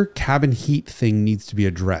interior cabin heat thing needs to be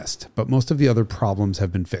addressed, but most of the other problems have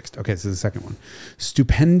been fixed. Okay, so the second one.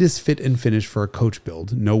 Stupendous fit and finish for a coach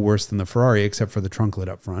build. No worse than the Ferrari, except for the trunk lid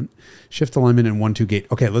up front. Shift alignment and 1-2 gate.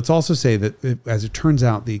 Okay, let's also say that, as it turns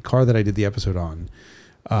out, the car that I did the episode on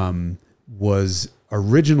was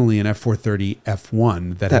originally an F430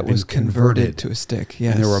 F1 that had been was converted to a stick,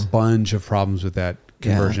 yes. And there were a bunch of problems with that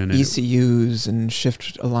conversion. Yeah, ECUs and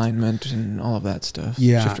shift alignment and all of that stuff.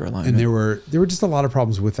 Yeah, shifter alignment. and there were just a lot of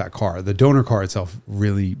problems with that car. The donor car itself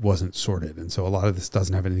really wasn't sorted, and so a lot of this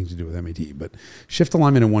doesn't have anything to do with MAT. But shift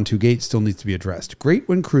alignment and 1-2 gate still needs to be addressed. Great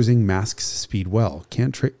when cruising, masks speed well.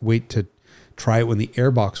 Can't wait to try it when the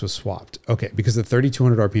airbox was swapped. Okay, because the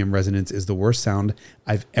 3,200 RPM resonance is the worst sound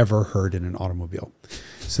I've ever heard in an automobile.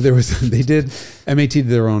 So they did MAT did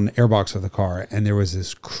their own airbox for the car, and there was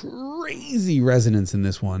this crazy resonance in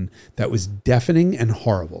this one that was deafening and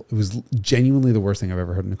horrible. It was genuinely the worst thing I've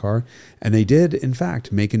ever heard in a car. And they did, in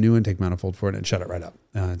fact, make a new intake manifold for it and shut it right up.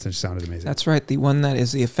 It just sounded amazing. That's right. The one that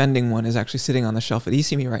is the offending one is actually sitting on the shelf at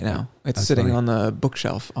ISSIMI right now. It's sitting on the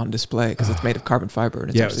bookshelf on display because it's made of carbon fiber, and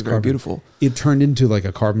it's actually very beautiful. It turned into like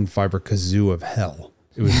a carbon fiber kazoo of hell.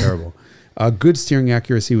 It was terrible. Good steering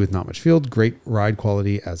accuracy with not much field. Great ride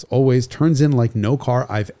quality as always. Turns in like no car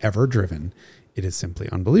I've ever driven. It is simply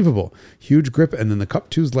unbelievable. Huge grip, and then the Cup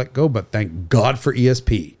 2s let go, but thank God for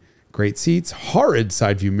ESP. Great seats, horrid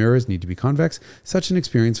side view mirrors, need to be convex. Such an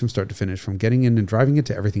experience from start to finish, from getting in and driving it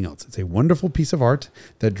to everything else. It's a wonderful piece of art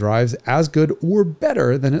that drives as good or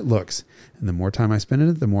better than it looks. And the more time I spend in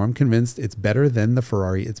it, the more I'm convinced it's better than the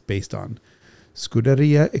Ferrari it's based on.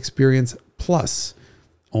 Scuderia Experience Plus,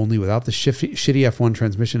 only without the shitty F1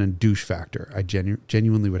 transmission and douche factor. I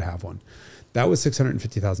genuinely would have one. That was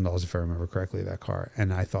 $650,000 if I remember correctly, that car.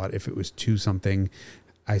 And I thought if it was two something,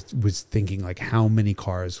 I was thinking like how many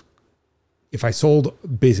cars, if I sold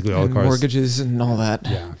basically all the cars. Mortgages and all that.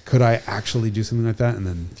 Yeah. Could I actually do something like that? And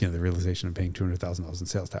then, the realization of paying $200,000 in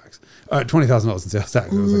sales tax, $20,000 in sales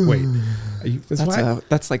tax. I was like, wait,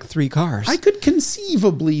 that's like 3 cars. I could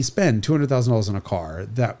conceivably spend $200,000 on a car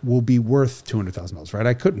that will be worth $200,000, right?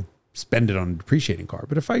 I couldn't spend it on a depreciating car.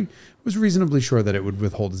 But if I was reasonably sure that it would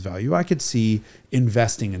withhold its value, I could see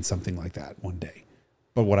investing in something like that one day.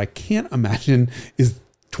 But what I can't imagine is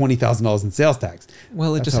 $20,000 in sales tax.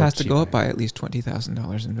 Well, it just has to go up by at least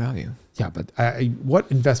 $20,000 in value. Yeah, but what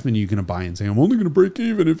investment are you going to buy in saying, I'm only going to break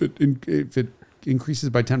even if it increases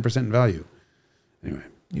by 10% in value? Anyway.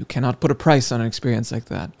 You cannot put a price on an experience like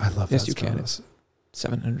that. I love that. Yes, you can. It's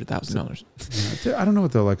 $700,000. Yeah, I don't know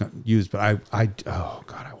what they're like used, but oh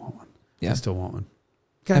God, I want one. Yeah. I still want one.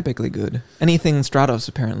 Okay. Epically good. Anything Stratos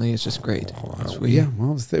apparently is just great. Yeah,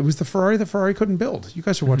 well, it was the Ferrari couldn't build. You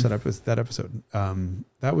guys should watch that episode.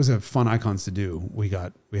 That was a fun Icons to do. We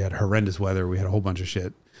had horrendous weather. We had a whole bunch of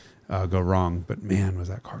shit go wrong, but man, was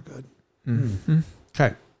that car good. Mm-hmm.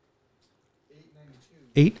 Okay.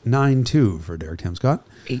 892 for Derek Tamscott.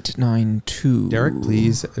 892. Derek,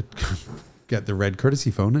 please get the red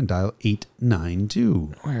courtesy phone and dial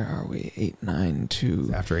 892. Where are we? 892.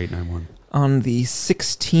 It's after 891. On the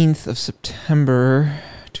 16th of September,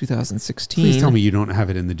 2016. Please tell me you don't have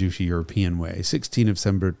it in the douchey European way. 16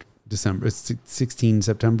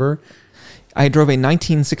 September. I drove a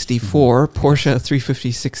 1964 Porsche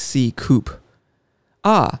 356C Coupe.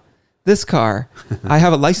 This car. I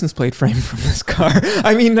have a license plate frame from this car.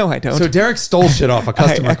 I mean, no, I don't. So Derek stole shit off a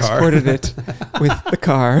customer car. I exported it with the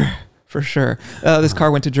car. For sure. This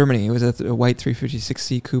car went to Germany. It was a white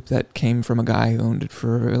 356C coupe that came from a guy who owned it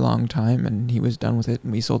for a long time, and he was done with it,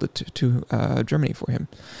 and we sold it to Germany for him.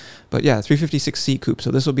 But yeah, 356C coupe.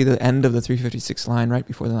 So this will be the end of the 356 line right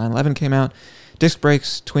before the 911 came out. Disc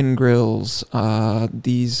brakes, twin grills.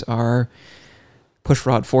 These are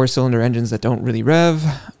pushrod 4-cylinder engines that don't really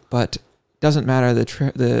rev, but doesn't matter.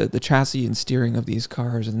 The chassis and steering of these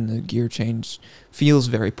cars and the gear change feels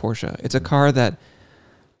very Porsche. It's a car that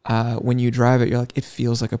when you drive it, you're like, it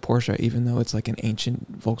feels like a Porsche, even though it's like an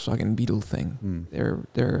ancient Volkswagen Beetle thing.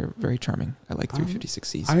 They're very charming. I like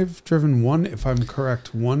 356Cs. I've driven one, if I'm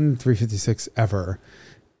correct, one 356 ever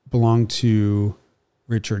belonged to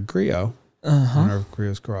Richard Griot, owner of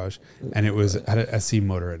Griot's Garage, and it had an SC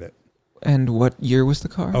motor in it. And what year was the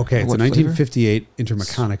car? Okay, it's a 1958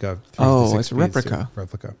 Intermechanica. Oh, it's a replica.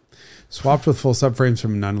 Swapped with full subframes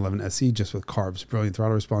from 911 SE, just with carbs. Brilliant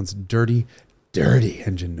throttle response, dirty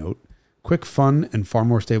engine note. Quick, fun, and far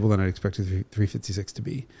more stable than I'd expected 356 to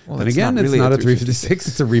be. Well, then again, it's not a 356,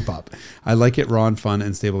 it's a repop. I like it raw and fun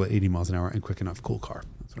and stable at 80 miles an hour and quick enough. Cool car.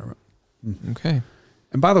 That's what I wrote. Okay.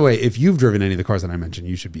 And by the way, if you've driven any of the cars that I mentioned,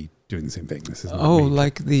 you should be doing the same thing. This is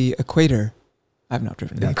like the Equator. I've not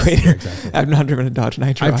driven an Equator. Exactly. I've not driven a Dodge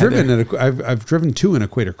Nitro. I've driven 2 in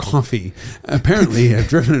Equator coffee. Apparently, I've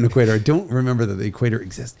driven an Equator. I don't remember that the Equator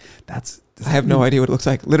exists. I have no idea what it looks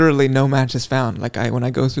like. Literally, no match is found. Like when I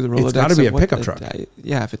go through the Rolodex, it's got to be a pickup truck.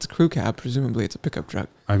 If it's a crew cab, presumably it's a pickup truck.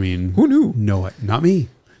 I mean, who knew? No, not me.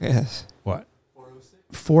 Yes. What?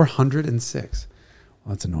 406.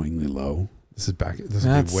 Well, that's annoyingly low. This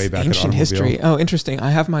is way back ancient in history. Oh, interesting.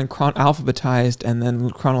 I have mine alphabetized and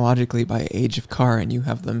then chronologically by age of car, and you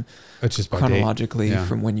have them just chronologically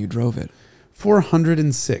from when you drove it.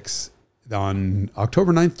 406. On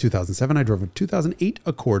October 9th, 2007, I drove a 2008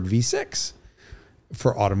 Accord V6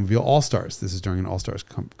 for Automobile All-Stars. This is during an All-Stars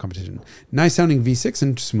competition. Nice sounding V6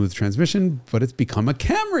 and smooth transmission, but it's become a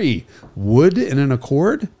Camry. Wood in an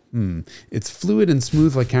Accord? It's fluid and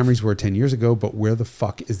smooth like Camrys were 10 years ago, but where the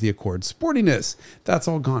fuck is the Accord's sportiness? That's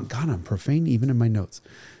all gone. God, I'm profane even in my notes.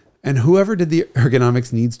 And whoever did the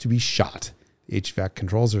ergonomics needs to be shot. The HVAC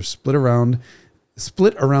controls are split around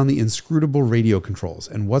the inscrutable radio controls.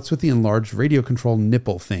 And what's with the enlarged radio control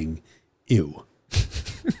nipple thing? Ew.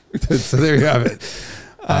 So there you have it.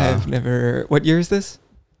 I've never... What year is this?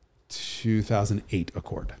 2008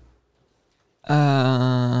 Accord.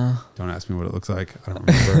 Don't ask me what it looks like. I don't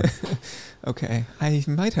remember. Okay. I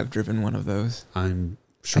might have driven one of those. I'm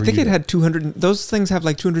sure I think it had 200... Those things have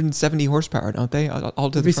like 270 horsepower, don't they?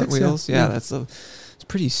 All to the front V6, wheels? yeah. It's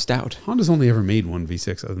pretty stout. Honda's only ever made one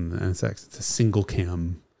V6 other than the NSX. It's a single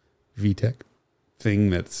cam VTEC thing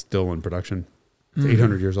that's still in production. It's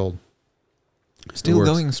 800 years old. Still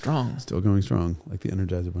going strong. Still going strong, like the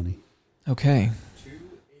Energizer Bunny. Okay.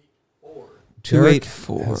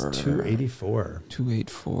 284. 284.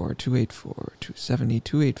 284. 270.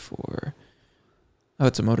 284. Oh,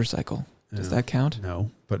 it's a motorcycle. Does that count? No,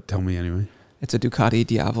 but tell me anyway. It's a Ducati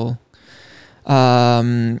Diavol.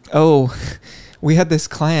 We had this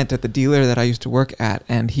client at the dealer that I used to work at,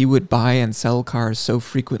 and he would buy and sell cars so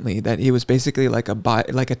frequently that he was basically like a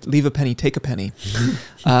leave a penny, take a penny.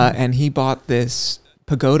 And he bought this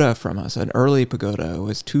Pagoda from us, an early Pagoda. It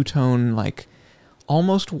was two-tone, like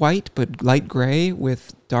almost white, but light gray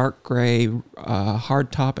with dark gray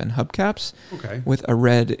hard top and hubcaps with a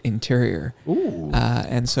red interior. Ooh.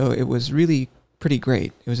 And so it was really pretty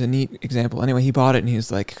great. It was a neat example. Anyway, he bought it and he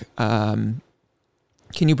was like,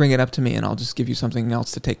 can you bring it up to me and I'll just give you something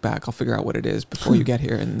else to take back. I'll figure out what it is before you get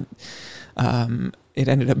here. And it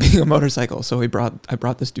ended up being a motorcycle. So I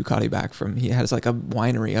brought this Ducati back he has like a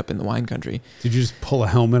winery up in the wine country. Did you just pull a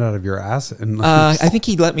helmet out of your ass? And I think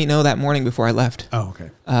he let me know that morning before I left. Oh,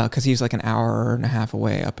 okay. Because he was like an hour and a half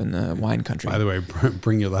away up in the wine country. By the way,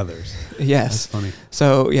 bring your leathers. Yes. That's funny.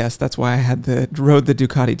 So yes, that's why I rode the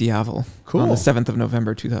Ducati Diavol cool. on the 7th of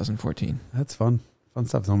November, 2014. That's fun. Fun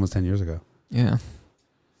stuff. It's almost 10 years ago. Yeah.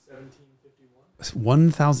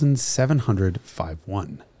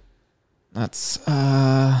 1,751. That's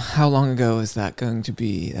how long ago is that going to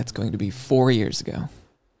be? That's going to be 4 years ago.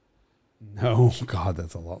 No, God,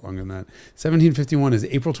 that's a lot longer than that. 1751 is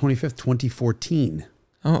April 25th, 2014.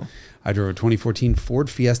 Oh. I drove a 2014 Ford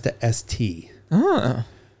Fiesta ST. Oh.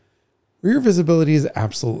 Rear visibility is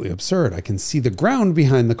absolutely absurd. I can see the ground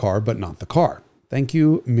behind the car, but not the car. Thank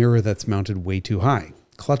you, mirror that's mounted way too high.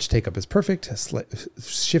 Clutch take-up is perfect.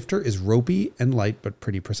 Shifter is ropey and light, but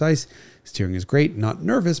pretty precise. Steering is great. Not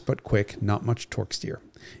nervous, but quick. Not much torque steer.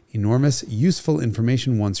 Enormous, useful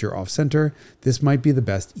information once you're off-center. This might be the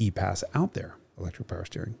best E-Pass out there. Electric power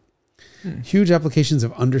steering. Huge applications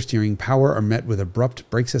of understeering power are met with abrupt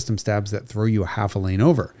brake system stabs that throw you a half a lane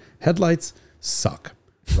over. Headlights suck.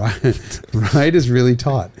 Ride is really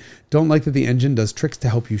taut. Don't like that the engine does tricks to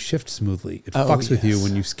help you shift smoothly. It fucks with you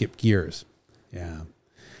when you skip gears. Yeah.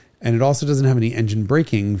 And it also doesn't have any engine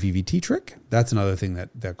braking VVT trick. That's another thing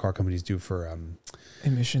that car companies do for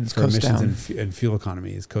emissions and fuel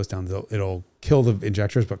economy is coast down. It'll kill the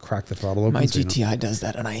injectors but crack the throttle open. My GTI does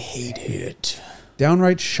that and I hate it.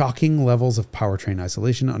 Downright shocking levels of powertrain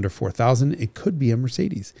isolation under 4,000. It could be a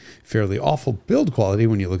Mercedes. Fairly awful build quality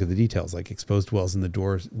when you look at the details, like exposed wells in the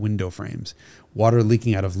door window frames, water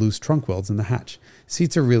leaking out of loose trunk welds in the hatch.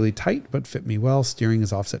 Seats are really tight, but fit me well. Steering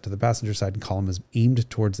is offset to the passenger side and column is aimed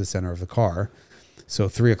towards the center of the car. So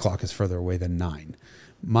 3 o'clock is further away than 9.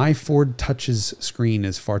 My Ford Touch's screen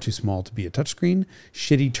is far too small to be a touchscreen.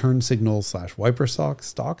 Shitty turn signal / wiper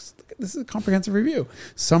stocks. This is a comprehensive review.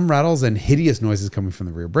 Some rattles and hideous noises coming from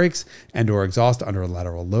the rear brakes and or exhaust under a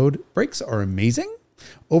lateral load. Brakes are amazing.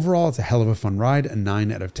 Overall, it's a hell of a fun ride, a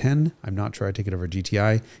 9 out of 10. I'm not sure I'd take it over a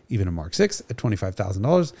GTI, even a Mark 6 at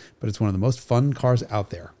 $25,000, but it's one of the most fun cars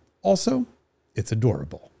out there. Also, it's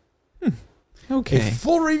adorable. Okay. A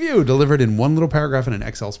full review delivered in one little paragraph in an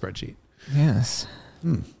Excel spreadsheet. Yes.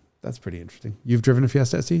 That's pretty interesting. You've driven a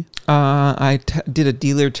Fiesta ST? I did a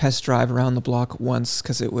dealer test drive around the block once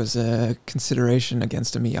because it was a consideration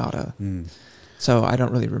against a Miata. So I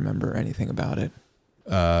don't really remember anything about it.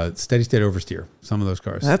 Steady state oversteer. Some of those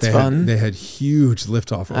cars. That's fun. They had huge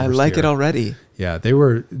liftoff oversteer. I like it already. Yeah, they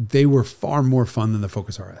were far more fun than the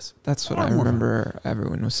Focus RS. That's what I remember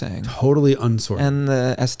everyone was saying. Totally unsorted. And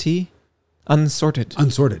the ST? Unsorted.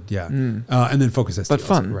 Unsorted, yeah. And then Focus ST. But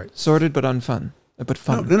fun. Also, right. Sorted but unfun. But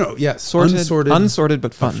fun. No, yes. Unsorted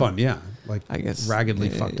but fun. But fun, yeah. Like I guess raggedly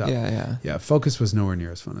fucked up. Yeah. Yeah, Focus was nowhere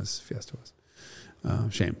near as fun as Fiesta was.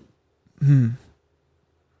 Shame.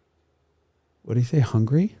 What do you say?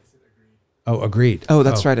 Hungry? Oh, agreed. Oh,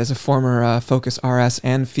 that's right. As a former Focus RS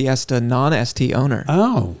and Fiesta non-ST owner.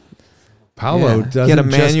 Oh. Paolo Yeah. doesn't He had a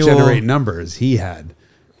just manual- generate numbers. He had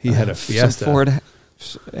a Fiesta some Ford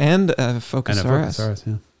and a and Focus a RS. Focus RS.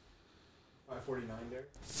 Yeah. 549 there.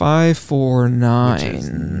 549. Which is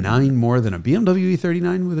 9 more than a BMW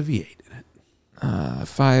E39 with a V8 in it.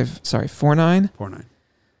 49. 49.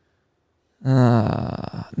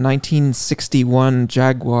 1961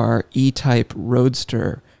 Jaguar E-Type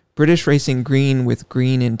Roadster, British Racing green with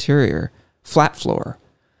green interior, flat floor.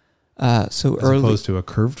 So As early, opposed to a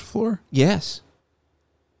curved floor? yes.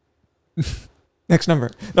 Next number.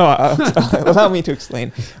 No, allow me to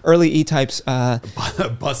explain. Early E-Types.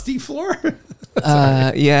 Busty floor?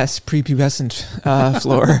 Yes, prepubescent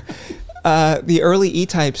floor. The early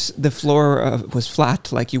E-Types, the floor was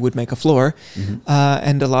flat, like you would make a floor,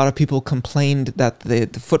 and a lot of people complained that the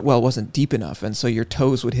footwell wasn't deep enough, and so your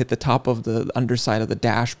toes would hit the top of the underside of the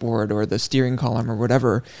dashboard or the steering column or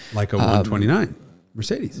whatever. Like a 129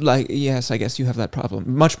 Mercedes. Like, yes, I guess you have that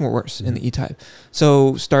problem. Much more worse in the E-Type.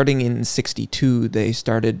 So starting in 62, they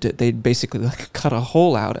basically like cut a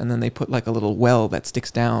hole out and then they put like a little well that sticks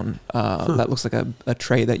down that looks like a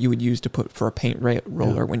tray that you would use to put for a paint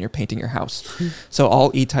roller when you're painting your house. So all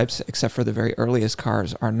E-Types, except for the very earliest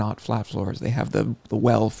cars, are not flat floors. They have the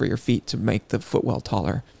well for your feet to make the footwell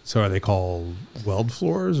taller. So are they called weld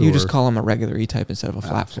floors? You or? just call them a regular E-Type instead of a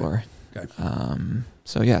flat floor. Okay.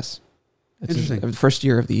 So yes. Interesting. The first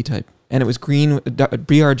year of the E-Type. And it was green,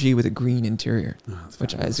 BRG with a green interior, Oh, that's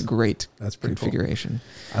which fabulous. is a great That's pretty configuration.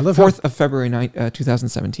 Cool. I love 4th of February,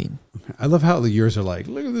 2017. I love how the years are like,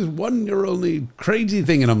 look at this 1 year only crazy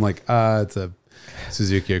thing. And I'm like, it's a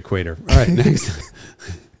Suzuki Equator. All right, next.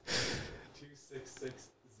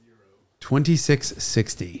 2660.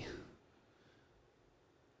 2660.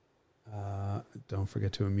 Don't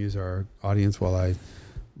forget to amuse our audience while I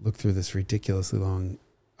look through this ridiculously long.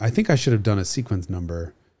 I think I should have done a sequence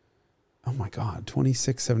number. Oh my God.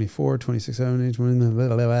 2674, 2670,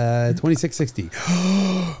 2660.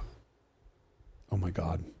 Oh my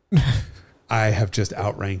God. I have just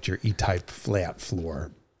outranked your E-Type flat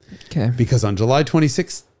floor. Okay. Because on July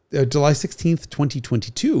 16th,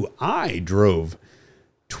 2022, I drove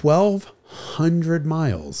 1,200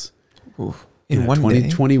 miles In a one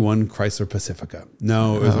 2021 Chrysler Pacifica.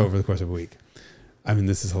 No, it was Oh. over the course of a week. I mean,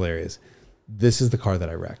 this is hilarious. This is the car that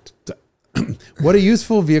I wrecked. What a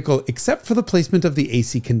useful vehicle, except for the placement of the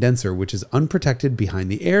AC condenser, which is unprotected behind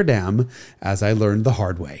the air dam, as I learned the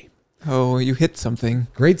hard way. day. Oh, you hit something.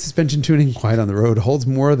 Great suspension tuning, quiet on the road, holds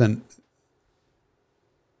more than...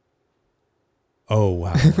 Oh,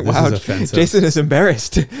 wow. This Wow, is offensive. Jason is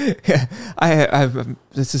embarrassed.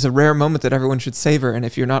 This is a rare moment that everyone should savor, and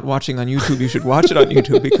if you're not watching on YouTube, you should watch it on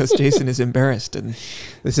YouTube because Jason is embarrassed, and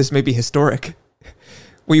this is maybe historic.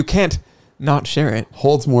 Well, you can't not share it.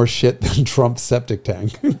 Holds more shit than Trump's septic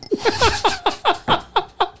tank.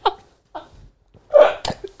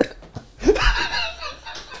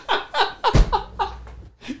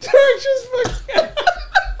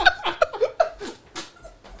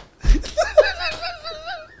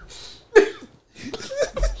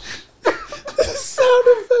 Sound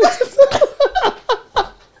effects.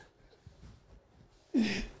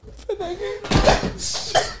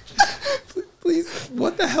 Please,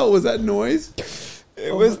 what the hell was that noise?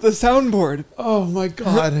 It was the soundboard. Oh my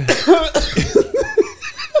God.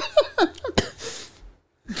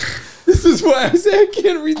 This is why I say I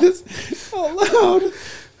can't read this out loud.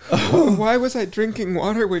 Why was I drinking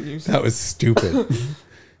water when you said That was stupid.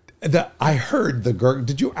 I heard the gurg.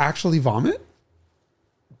 Did you actually vomit?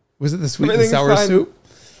 Was it the sweet and Everything's sour fine. soup?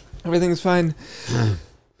 everything's fine?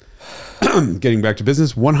 Getting back to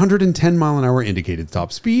business, 110 mile an hour indicated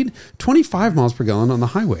top speed, 25 miles per gallon on the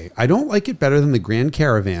highway. I don't like it better than the Grand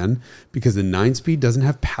Caravan because the 9-speed doesn't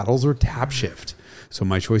have paddles or tap shift. So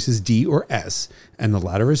my choice is D or S, and the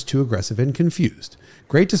latter is too aggressive and confused.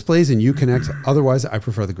 Great displays in Uconnect. Otherwise, I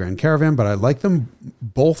prefer the Grand Caravan, but I like them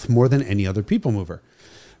both more than any other people mover.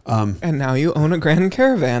 And now you own a Grand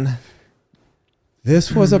Caravan.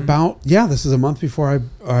 This was this is a month before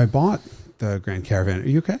I bought the Grand Caravan. Are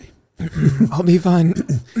you okay? I'll be fine.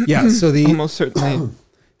 Yeah, so Almost certainly.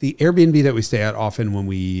 the Airbnb that we stay at often when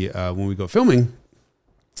we go filming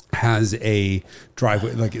has a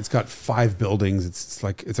driveway. Like it's got 5 buildings. It's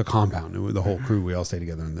like it's a compound. The whole crew, we all stay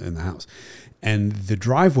together in the house, and the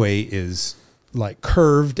driveway is like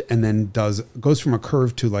curved and then goes from a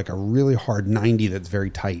curve to like a really hard 90 that's very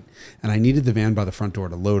tight. And I needed the van by the front door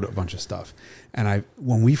to load a bunch of stuff. And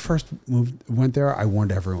when we first went there, I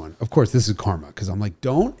warned everyone. Of course, this is karma because I'm like,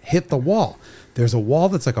 don't hit the wall. There's a wall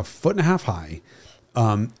that's like 1.5 feet high.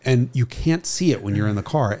 And you can't see it when you're in the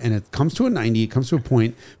car. And it comes to a 90, it comes to a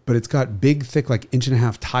point, but it's got big, thick, like 1.5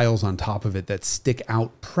 inch tiles on top of it that stick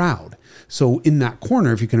out proud. So in that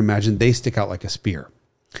corner, if you can imagine, they stick out like a spear.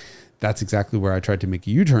 That's exactly where I tried to make a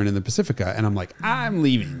U-turn in the Pacifica. And I'm like, I'm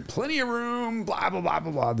leaving. Plenty of room, blah, blah, blah,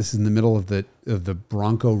 blah, blah. This is in the middle of the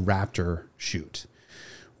Bronco Raptor shoot,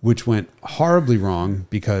 which went horribly wrong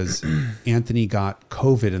because Anthony got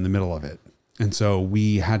COVID in the middle of it. And so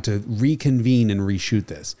we had to reconvene and reshoot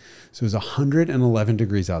this. So it was 111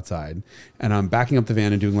 degrees outside. And I'm backing up the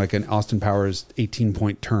van and doing like an Austin Powers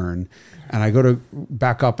 18-point turn. And I go to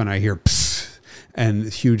back up and I hear psst. And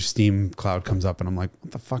this huge steam cloud comes up and I'm like,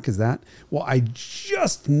 what the fuck is that? Well, I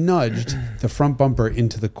just nudged the front bumper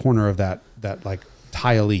into the corner of that like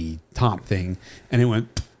tile-y top thing. And it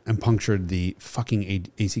went and punctured the fucking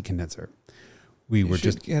AC condenser. We were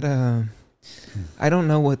just... get a... I don't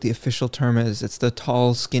know what the official term is. It's the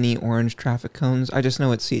tall, skinny, orange traffic cones. I just know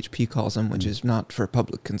what CHP calls them, which is not for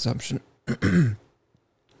public consumption.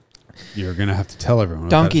 You're going to have to tell everyone.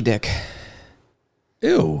 Donkey dick.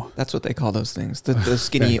 Ew. That's what they call those things. The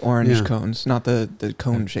skinny orange cones, not the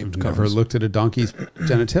cone-shaped cones. Never looked at a donkey's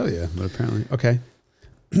genitalia, but apparently... Okay.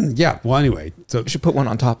 Yeah. Well, anyway. So you should put one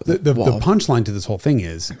on top of the wall. The punchline to this whole thing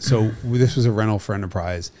is, so this was a rental for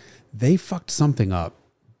Enterprise. They fucked something up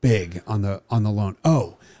big on the loan.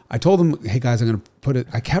 Oh, I told them, hey guys, I'm going to put it.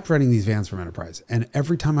 I kept renting these vans from Enterprise, and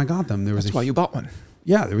every time I got them, That's why you bought one.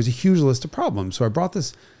 Yeah, there was a huge list of problems. So I brought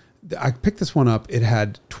this. I picked this one up. It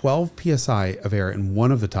had 12 psi of air in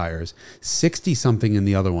one of the tires, 60 something in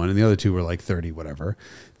the other one, and the other two were like 30, whatever.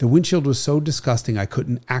 The windshield was so disgusting I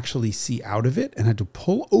couldn't actually see out of it, and had to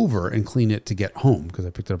pull over and clean it to get home because I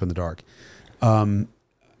picked it up in the dark.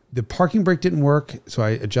 The parking brake didn't work, so I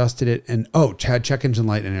adjusted it, and had check engine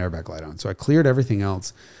light and airbag light on. So I cleared everything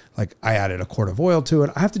else. Like I added a quart of oil to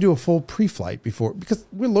it. I have to do a full pre-flight because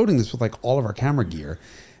we're loading this with like all of our camera gear.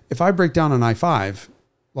 If I break down on I-5,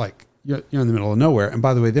 like you're in the middle of nowhere. And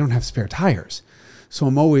by the way, they don't have spare tires. So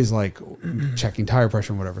I'm always like checking tire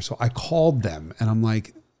pressure and whatever. So I called them and I'm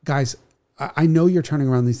like, guys, I know you're turning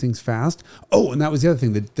around these things fast. Oh, and that was the other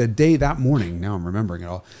thing. The day that morning, now I'm remembering it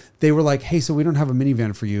all, they were like, hey, so we don't have a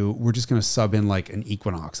minivan for you. We're just going to sub in like an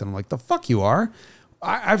Equinox. And I'm like, the fuck you are?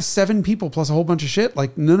 I have 7 people plus a whole bunch of shit.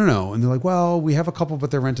 Like, no. And they're like, well, we have a couple, but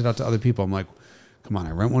they're rented out to other people. I'm like, come on,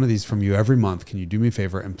 I rent one of these from you every month. Can you do me a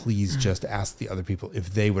favor and please just ask the other people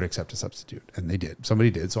if they would accept a substitute? And they did. Somebody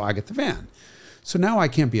did. So I get the van. So now I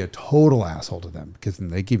can't be a total asshole to them because then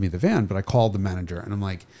they give me the van. But I called the manager and I'm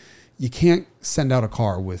like, you can't send out a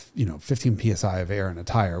car with, 15 psi of air in a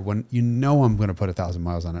tire when I'm going to put 1,000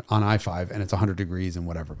 miles on it on I-5 and it's 100 degrees and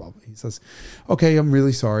whatever. Blah, blah. He says, okay, I'm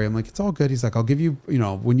really sorry. I'm like, it's all good. He's like, I'll give you,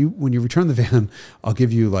 when you return the van, I'll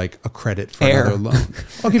give you like a credit for another loan.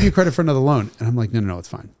 I'll give you credit for another loan. And I'm like, no, it's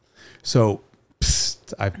fine. So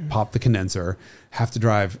I pop the condenser, have to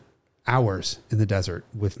drive hours in the desert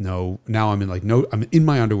with now I'm in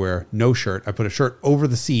my underwear, no shirt. I put a shirt over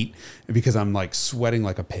the seat because I'm like sweating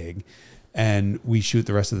like a pig. And we shoot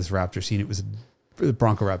the rest of this Raptor scene. It was the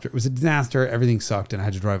Bronco Raptor. It was a disaster. Everything sucked. And I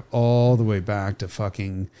had to drive all the way back to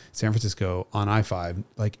fucking San Francisco on I-5,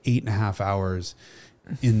 like 8.5 hours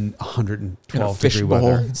in 112 degree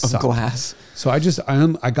weather. Of glass. So I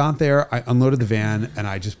got there, I unloaded the van and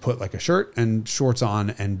I just put like a shirt and shorts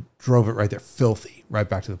on and drove it right there, filthy, right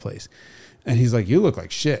back to the place. And he's like, you look like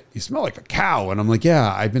shit. You smell like a cow. And I'm like,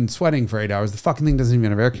 yeah, I've been sweating for 8 hours. The fucking thing doesn't even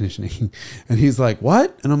have air conditioning. And he's like,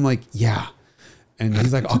 what? And I'm like, yeah. And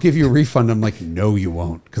he's like, I'll give you a refund. I'm like, no, you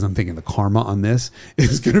won't. Because I'm thinking the karma on this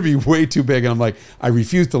is going to be way too big. And I'm like, I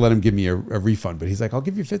refuse to let him give me a refund. But he's like, I'll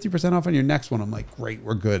give you 50% off on your next one. I'm like, great,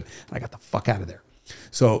 we're good. And I got the fuck out of there.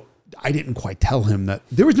 So I didn't quite tell him that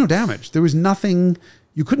there was no damage. There was nothing.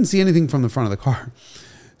 You couldn't see anything from the front of the car.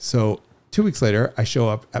 So 2 weeks later, I show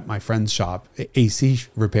up at my friend's shop, AC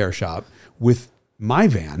repair shop, with my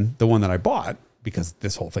van, the one that I bought, because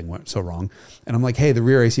this whole thing went so wrong. And I'm like, hey, the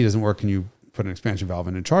rear AC doesn't work. Can you put an expansion valve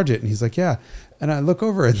in and charge it? And he's like, yeah. And I look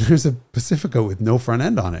over and there's a Pacifica with no front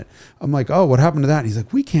end on it. I'm like, oh, what happened to that? And he's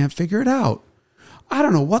like, we can't figure it out. I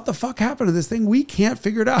don't know what the fuck happened to this thing. We can't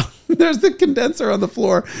figure it out. There's the condenser on the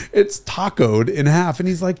floor. It's tacoed in half. And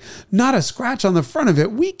he's like, not a scratch on the front of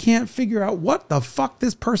it. We can't figure out what the fuck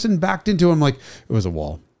this person backed into. I'm like, it was a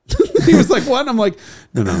wall. He was like, what? And I'm like,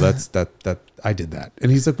 no, that's I did that. And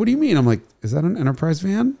he's like, what do you mean? I'm like, is that an Enterprise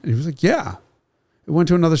van? And he was like, yeah. It went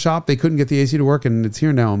to another shop. They couldn't get the AC to work and it's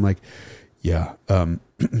here now. I'm like, yeah,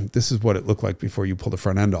 this is what it looked like before you pulled the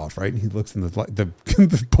front end off, right? And he looks in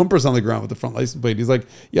the bumpers on the ground with the front license plate. He's like,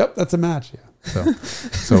 yep, that's a match. Yeah.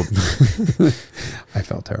 So I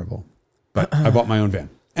felt terrible, but I bought my own van.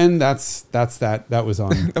 And that's that. That was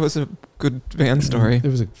on. That was a good van story. It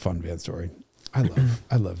was a fun van story. I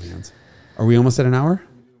love vans. Are we almost at an hour?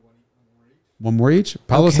 One more each?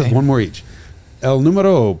 Paulo says one more each. El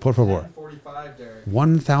número, por favor. 145, Derek.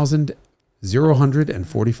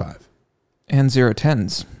 1,045. And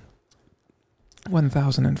 010s.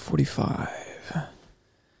 1,045.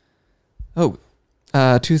 Oh,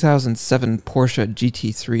 2007 Porsche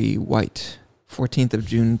GT3 White. 14th of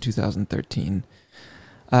June, 2013.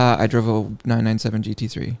 I drove a 997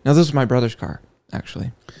 GT3. Now, this was my brother's car,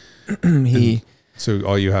 actually. So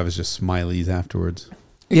all you have is just smileys afterwards?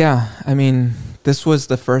 Yeah, I mean, this was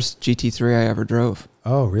the first GT3 I ever drove.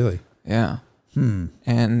 Oh, really? Yeah.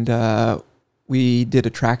 And we did a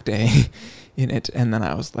track day in it, and then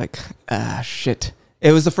I was like, shit.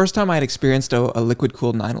 It was the first time I had experienced a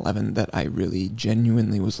liquid-cooled 911 that I really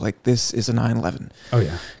genuinely was like, this is a 911. Oh,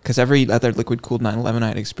 yeah. Because every other liquid-cooled 911 I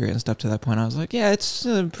had experienced up to that point, I was like, yeah, it's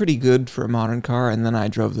pretty good for a modern car. And then I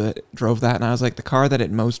drove that, and I was like, the car that it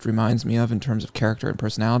most reminds me of in terms of character and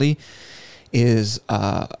personality is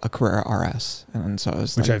a Carrera RS. And so I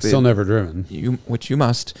was which like, I've still never driven. Which you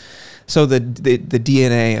must. So the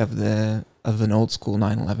DNA of an old school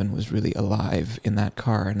 911 was really alive in that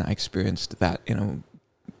car, and I experienced that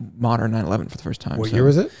modern 911 for the first time. What year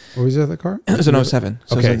was it? What was the other car? It was an 07.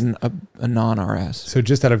 So okay. it was a non-RS. So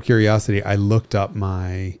just out of curiosity, I looked up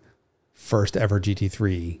my first ever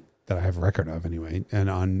GT3 that I have a record of anyway.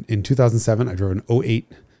 And in 2007, I drove an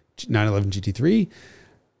 08 911 GT3.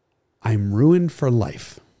 I'm ruined for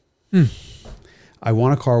life. I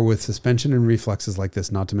want a car with suspension and reflexes like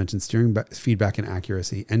this, not to mention steering feedback and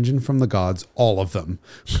accuracy, engine from the gods, all of them,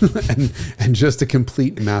 and just a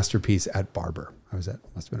complete masterpiece at Barber. Must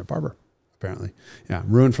have been at Barber, apparently. Yeah,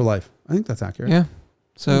 ruined for life. I think that's accurate. Yeah.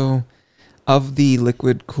 So of the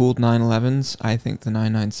liquid-cooled 911s, I think the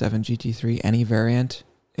 997 GT3, any variant,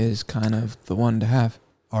 is kind of the one to have.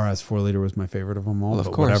 RS 4-liter was my favorite of them all. Well,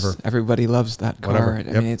 of course. Whatever. Everybody loves that car. Whatever.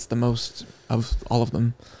 I mean, it's the most of all of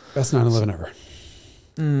them. Best 911 ever.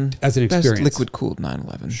 As an experience. Best liquid-cooled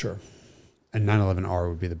 911. Sure. And 911R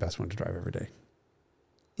would be the best one to drive every day.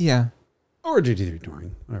 Yeah. Or a GT3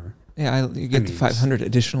 Touring, whatever. Yeah, you get the 500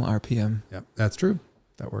 additional RPM. Yep, that's true.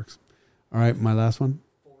 That works. All right, my last one.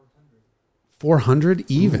 400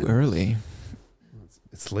 even. Ooh, early.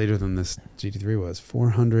 It's later than this GT3 was.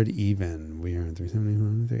 400 even. We are in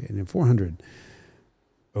 370, and then 400.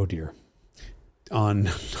 Oh, dear. On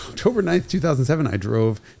October 9th, 2007, I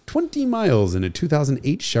drove 20 miles in a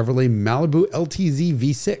 2008 Chevrolet Malibu LTZ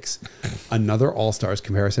V6. Another All-Stars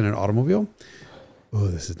comparison in automobile. Oh,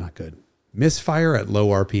 this is not good. Misfire at low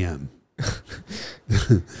RPM.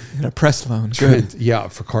 In a press loan. Good. Yeah,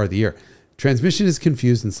 for car of the year. Transmission is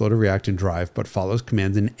confused and slow to react and drive, but follows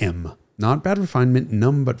commands in M. Not bad refinement,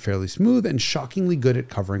 numb but fairly smooth, and shockingly good at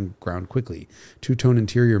covering ground quickly. Two-tone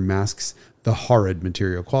interior masks the horrid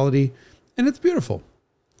material quality, and it's beautiful.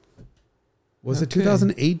 Was it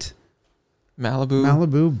 2008?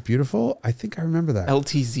 Malibu, beautiful? I think I remember that.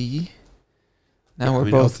 LTZ. Now we're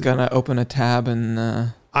both going to open a tab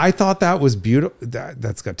and... I thought that was beautiful.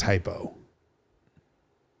 That's got typo.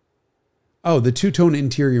 Oh, the two-tone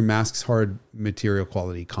interior masks hard material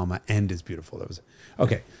quality, comma, and is beautiful. That was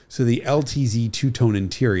okay. So the LTZ two-tone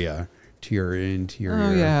interior.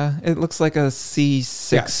 Oh yeah, it looks like a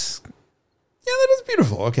C6. Yes. Yeah, that is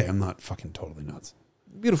beautiful. Okay, I'm not fucking totally nuts.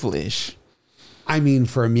 Beautiful-ish. I mean,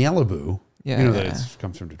 for a Malibu, yeah, you know that it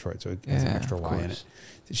comes from Detroit, so it has an extra Y in it.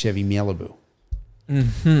 It's a Chevy Malibu.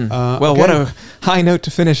 Mm-hmm. Well, what a high note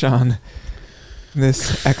to finish on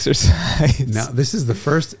this exercise. Now, this is the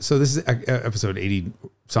first. So this is episode 80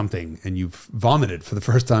 something, and you've vomited for the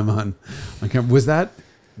first time on camera. Was that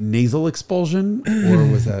nasal expulsion, or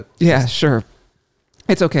was that? Yeah, sure.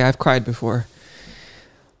 It's okay. I've cried before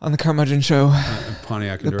on the Carmudgeon show.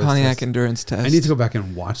 Pontiac Endurance Test. I need to go back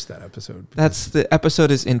and watch that episode. The episode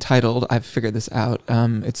is entitled. I've figured this out.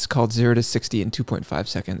 It's called 0 to 60 in 2.5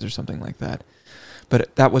 seconds or something like that.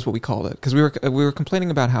 But that was what we called it because we were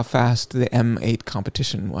complaining about how fast the M8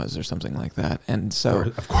 competition was or something like that. And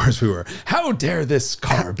so, of course, we were. How dare this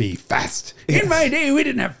car be fast? Yes. In my day, we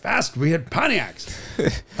didn't have fast. We had Pontiacs.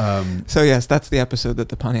 So yes, that's the episode that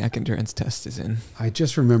the Pontiac Endurance Test is in. I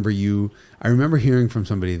just remember I remember hearing from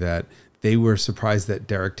somebody that they were surprised that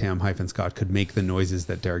Derek Tam-Scott could make the noises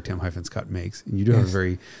that Derek Tam-Scott makes, and you do have a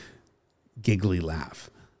very giggly laugh.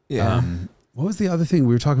 Yeah. What was the other thing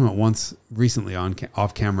we were talking about once recently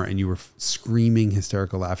off camera, and you were screaming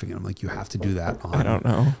hysterical laughing, and I'm like, you have to do that on. I don't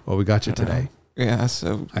know. Well, we got you today. Know. Yeah,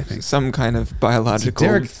 so I think some kind of biological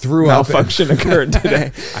Derek threw malfunction occurred today.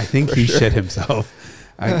 I think he shit himself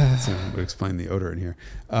So I would explain the odor in here.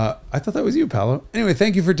 I thought that was you, Paolo. Anyway,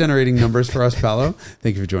 thank you for generating numbers for us, Paolo.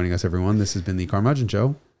 Thank you for joining us, everyone. This has been the Carmudgeon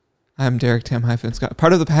Show. I'm Derek Tam Hyphen Scott,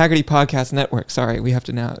 part of the Haggerty Podcast Network. Sorry, we have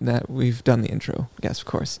to now that we've done the intro. Yes, of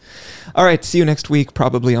course. All right, see you next week,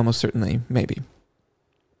 probably, almost certainly, maybe.